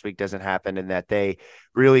happened last week doesn't happen, and that they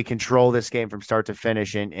really control this game from start to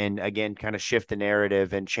finish, and again, kind of shift the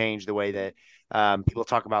narrative and change the way that people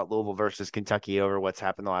talk about Louisville versus Kentucky over what's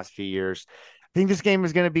happened the last few years. I think this game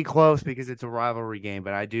is going to be close because it's a rivalry game,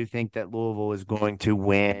 but I do think that Louisville is going to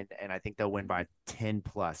win, and I think they'll win by 10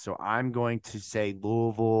 plus. So I'm going to say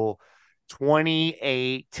Louisville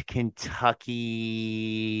 28, Kentucky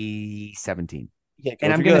 17. Yeah,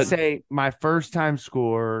 And I'm going to say my first time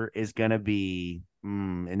score is going to be,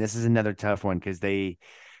 and this is another tough one because they've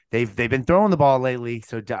been throwing the ball lately,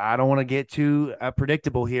 so I don't want to get too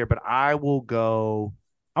predictable here, but I'll go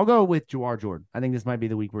with Jawar Jordan. I think this might be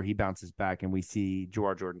the week where he bounces back and we see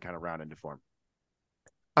Jawar Jordan kind of round into form.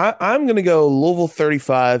 I'm going to go Louisville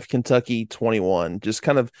 35, Kentucky 21. Just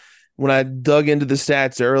kind of when I dug into the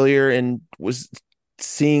stats earlier and was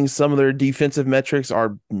seeing some of their defensive metrics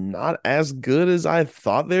are not as good as I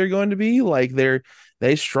thought they're going to be. Like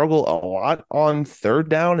they struggle a lot on third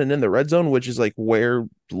down and in the red zone, which is like where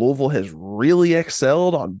Louisville has really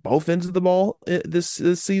excelled on both ends of the ball this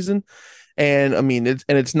season. And I mean,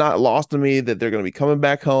 it's not lost to me that they're going to be coming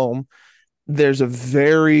back home. There's a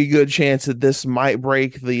very good chance that this might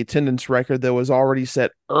break the attendance record that was already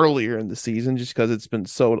set earlier in the season, just because it's been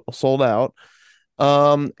sold out.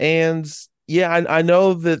 And yeah, I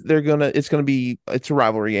know that it's a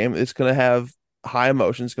rivalry game. It's going to have high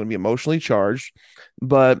emotion. It's going to be emotionally charged,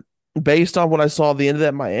 but based on what I saw at the end of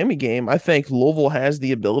that Miami game, I think Louisville has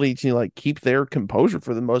the ability to like keep their composure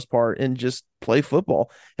for the most part and just play football.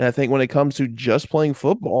 And I think when it comes to just playing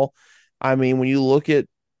football, I mean, when you look at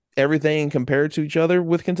everything compared to each other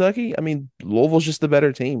with Kentucky, I mean, Louisville's just the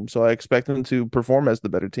better team. So I expect them to perform as the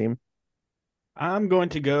better team. I'm going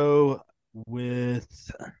to go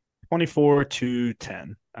with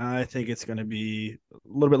 24-10. I think it's going to be a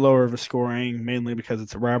little bit lower of a scoring, mainly because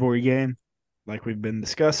it's a rivalry game, like we've been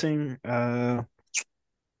discussing. Man,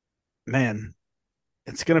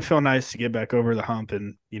 it's going to feel nice to get back over the hump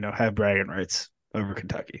and, have bragging rights over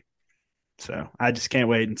Kentucky. So I just can't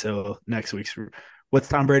wait until next week's. What's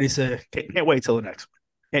Tom Brady say? Can't wait till the next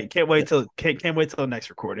one. Can't wait till the next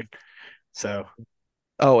recording. So.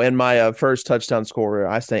 Oh, and my first touchdown scorer,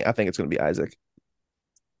 I think it's going to be Isaac.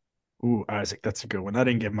 Ooh, Isaac, that's a good one. I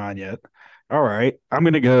didn't get mine yet. All right, I'm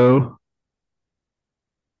going to go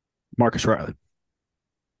Marcus Riley.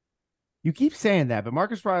 You keep saying that, but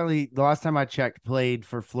Marcus Riley, the last time I checked, played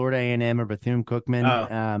for Florida A&M or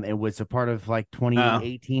Bethune-Cookman. It was a part of like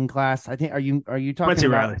 2018 class. I think. Are you talking Quincy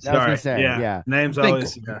about? Riley? I was going to say, yeah. Names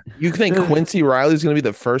always. You think Quincy Riley's going to be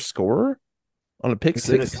the first scorer on a pick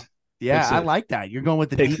six? Yeah, pick six. I like that. You're going with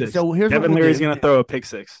the pick deep. Six. So here's Kevin what Leary's going to throw a pick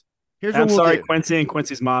six. I'm sorry, Quincy and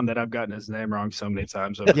Quincy's mom, that I've gotten his name wrong so many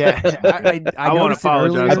times. Yeah, I want to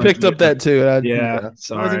apologize. I picked up that too. Sorry.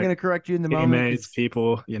 I wasn't going to correct you in the moment.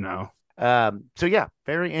 People, So yeah,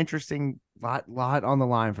 very interesting. Lot on the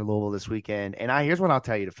line for Louisville this weekend. And here's what I'll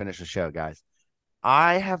tell you to finish the show, guys.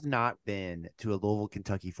 I have not been to a Louisville,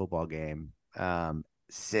 Kentucky football game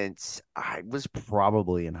since I was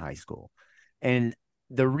probably in high school. And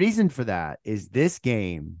the reason for that is this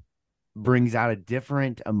game brings out a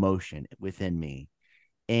different emotion within me.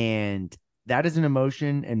 And that is an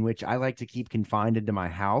emotion in which I like to keep confined into my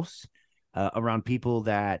house. Around people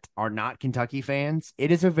that are not Kentucky fans.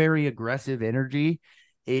 It is a very aggressive energy.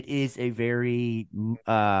 It is a very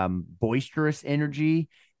boisterous energy.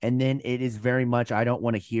 And then it is very much, I don't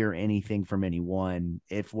want to hear anything from anyone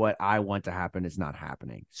if what I want to happen is not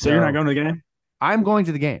happening. So you're not going to the game? I'm going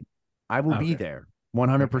to the game. I will be there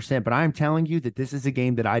 100%. But I'm telling you that this is a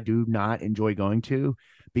game that I do not enjoy going to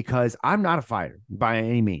because I'm not a fighter by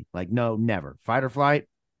any means. Like, no, never. Fight or flight.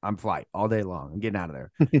 I'm flight all day long. I'm getting out of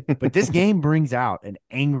there. But this game brings out an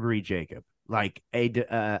angry Jacob, like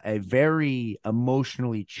a very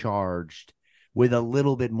emotionally charged with a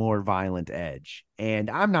little bit more violent edge. And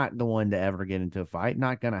I'm not the one to ever get into a fight.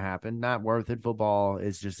 Not going to happen. Not worth it. Football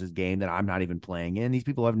is just a game that I'm not even playing in. These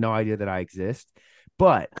people have no idea that I exist.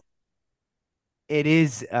 But it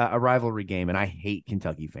is a rivalry game, and I hate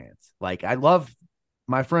Kentucky fans. Like, I love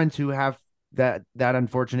my friends who have that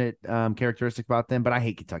unfortunate characteristic about them, but I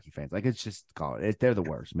hate Kentucky fans. Like, it's just they're the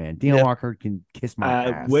worst, man. Deion Walker can kiss my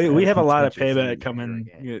ass. We have a lot of payback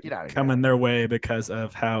coming their way because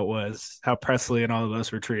of how Presley and all of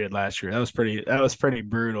us were treated last year. That was pretty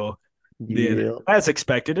brutal. Yeah. As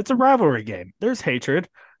expected, it's a rivalry game. There's hatred.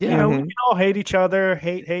 Yeah, we can all hate each other,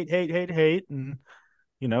 hate, and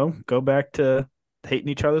go back to hating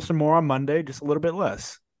each other some more on Monday, just a little bit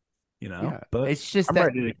less. you know. Yeah, But it's just I'm that.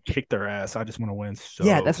 ready to kick their ass. I just want to win. So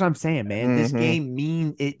Yeah, that's what I'm saying, man. This Mhm. game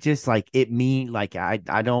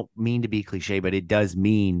I don't mean to be cliche, but it does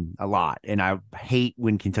mean a lot. And I hate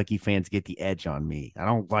when Kentucky fans get the edge on me. I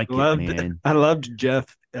don't like it, man. I loved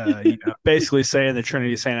Jeff basically saying the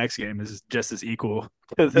Trinity St. X game is just as equal.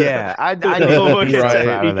 Yeah, I knew Louisville you'd be so Right.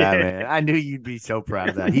 proud of that, game. man. I knew you'd be so proud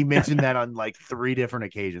of that. He mentioned that on like 3 different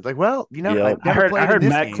occasions. Like, well, Yep. I heard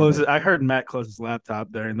Matt close his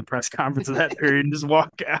laptop during the press conference of that period and just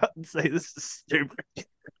walk out and say, "This is stupid."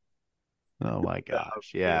 Oh my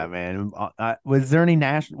gosh, yeah, man. Was there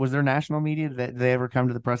national media that they ever come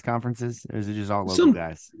to the press conferences, or is it just all local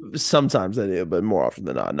guys? Sometimes they do, but more often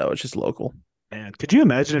than not, no, it's just local. Man, could you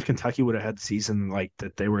imagine if Kentucky would have had the season like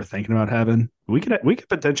that they were thinking about having? We could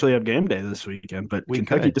potentially have game day this weekend, but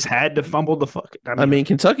Kentucky just had to fumble the fuck. I mean,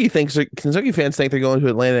 Kentucky fans think they're going to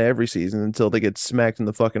Atlanta every season until they get smacked in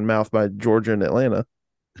the fucking mouth by Georgia and Atlanta.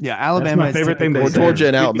 Yeah, Alabama. That's my favorite thing. Or Georgia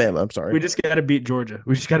and Alabama. I'm sorry. We just got to beat Georgia.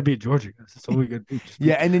 We just got to beat Georgia, guys. That's all we got.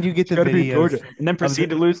 Yeah, and then you get the videos and then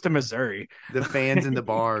proceed to lose to Missouri. The fans in the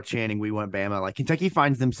bar chanting "We want Bama." Like Kentucky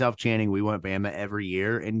finds themselves chanting "We want Bama" every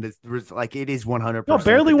year, and it is 100%. No,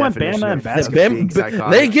 barely want Bama in basketball.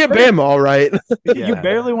 They get Bama all right. Yeah. You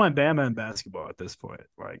barely want Bama in basketball at this point.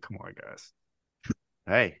 Like, come on, guys.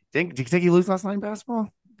 Hey, did Kentucky lose last night in basketball?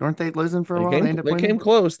 Weren't they losing for a while? They came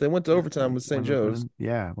close. They went to overtime with St. Joe's.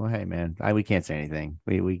 Yeah. Well, hey, man, we can't say anything.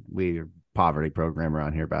 We are poverty program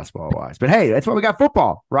around here, basketball wise. But hey, that's why we got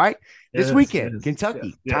football, right? This weekend,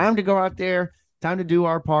 Kentucky. Yes. Time to go out there. Time to do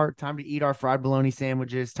our part. Time to eat our fried bologna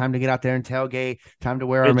sandwiches. Time to get out there and tailgate. Time to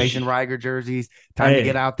wear our Mason Reiger jerseys. Time to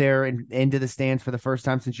get out there and into the stands for the first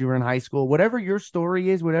time since you were in high school. Whatever your story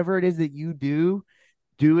is, whatever it is that you do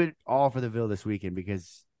it all for the Ville this weekend,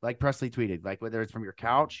 because like Presley tweeted, like whether it's from your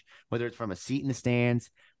couch, whether it's from a seat in the stands,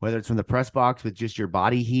 whether it's from the press box with just your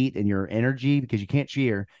body heat and your energy, because you can't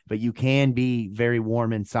cheer, but you can be very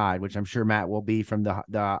warm inside, which I'm sure Matt will be from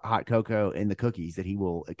the hot cocoa and the cookies that he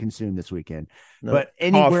will consume this weekend. No, but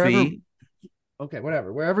wherever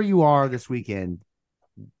you are this weekend,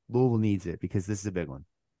 Louisville needs it because this is a big one.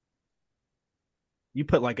 You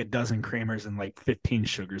put like a dozen creamers and like 15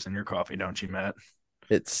 sugars in your coffee, don't you, Matt?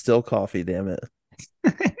 It's still coffee, damn it.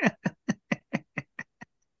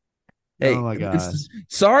 Hey, oh my God.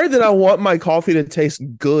 Sorry that I want my coffee to taste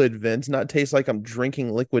good, Vince, not taste like I'm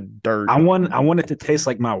drinking liquid dirt. I want it to taste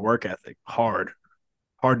like my work ethic. Hard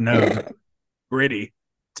nosed, gritty,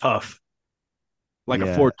 tough, like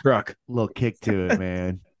a Ford truck. Little kick to it,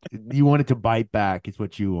 man. You want it to bite back is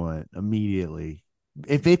what you want immediately.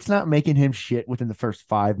 If it's not making him shit within the first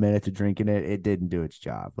 5 minutes of drinking it, it didn't do its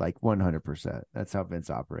job. Like 100%. That's how Vince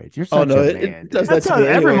operates. You're such a man. It does That's that how to me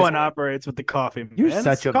everyone operates with the coffee. You're man.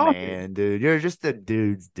 such It's a coffee. man, dude. You're just a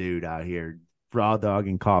dude out here. Raw dog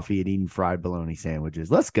and coffee and eating fried bologna sandwiches.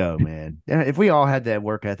 Let's go, man. If we all had that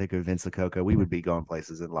work ethic of Vince LaCoco, we would be going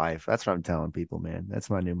places in life. That's what I'm telling people, man. That's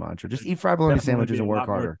my new mantra. Just eat fried bologna sandwiches and work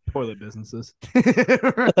harder. Toilet businesses.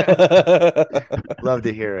 Love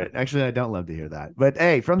to hear it. Actually, I don't love to hear that. But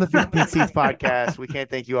hey, from the Pink Seats podcast, we can't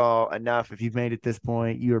thank you all enough. If you've made it this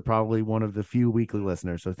point, you are probably one of the few weekly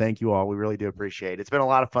listeners. So thank you all. We really do appreciate it. It's been a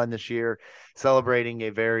lot of fun this year, celebrating a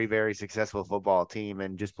very, very successful football team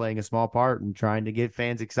and just playing a small part and trying to get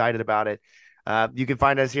fans excited about it. You can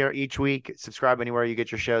find us here each week. Subscribe anywhere you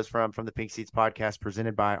get your shows from the Pink Seats podcast,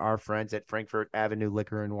 presented by our friends at Frankfurt Avenue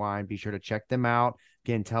Liquor and Wine. Be sure to check them out.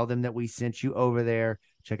 Again, tell them that we sent you over there.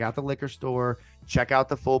 Check out the liquor store. Check out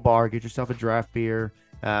the full bar. Get yourself a draft beer.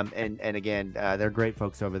 And again, they're great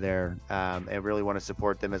folks over there. And really want to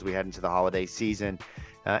support them as we head into the holiday season.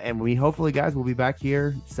 And we hopefully, guys, will be back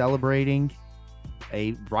here celebrating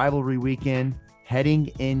a rivalry weekend,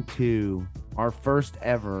 heading into our first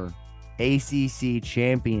ever ACC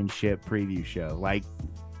championship preview show. Like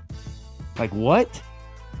what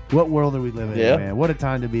world are we living in, man? What a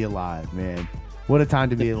time to be alive, man. What a time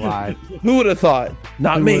to be alive. Who would have thought?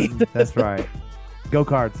 Not me. That's right. Go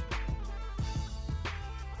Cards.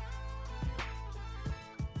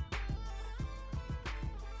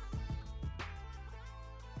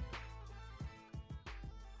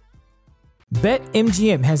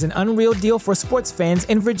 BetMGM has an unreal deal for sports fans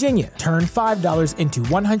in Virginia. Turn $5 into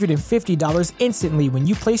 $150 instantly when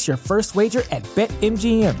you place your first wager at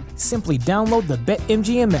BetMGM. Simply download the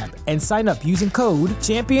BetMGM app and sign up using code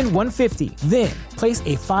Champion150. Then, place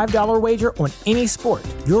a $5 wager on any sport.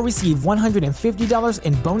 You'll receive $150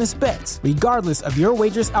 in bonus bets, regardless of your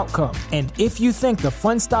wager's outcome. And if you think the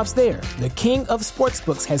fun stops there, the king of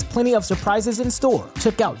sportsbooks has plenty of surprises in store.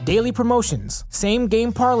 Check out daily promotions, same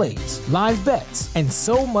game parlays, live bets, bets, and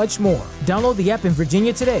so much more. Download the app in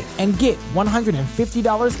Virginia today and get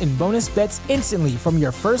 $150 in bonus bets instantly from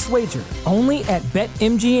your first wager, only at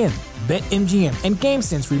BetMGM. BetMGM and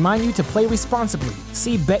GameSense remind you to play responsibly.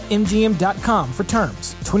 See BetMGM.com for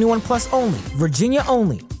terms. 21 plus only. Virginia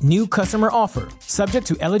only. New customer offer. Subject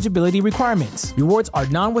to eligibility requirements. Rewards are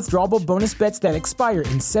non-withdrawable bonus bets that expire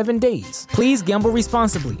in 7 days. Please gamble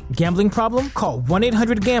responsibly. Gambling problem? Call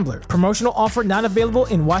 1-800-GAMBLER. Promotional offer not available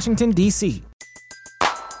in Washington, D.C.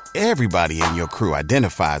 Everybody in your crew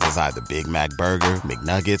identifies as either Big Mac Burger,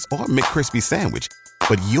 McNuggets, or McCrispy Sandwich.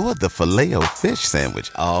 But you're the Filet-O-Fish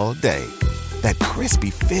Sandwich all day. That crispy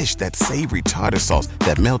fish, that savory tartar sauce,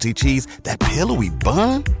 that melty cheese, that pillowy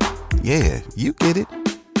bun. Yeah, you get it.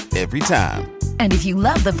 Every time. And if you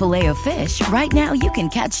love the Filet-O-Fish, right now you can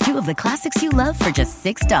catch 2 of the classics you love for just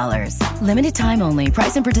 $6. Limited time only.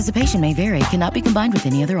 Price and participation may vary. Cannot be combined with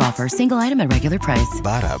any other offer. Single item at regular price.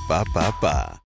 Ba-da-ba-ba-ba.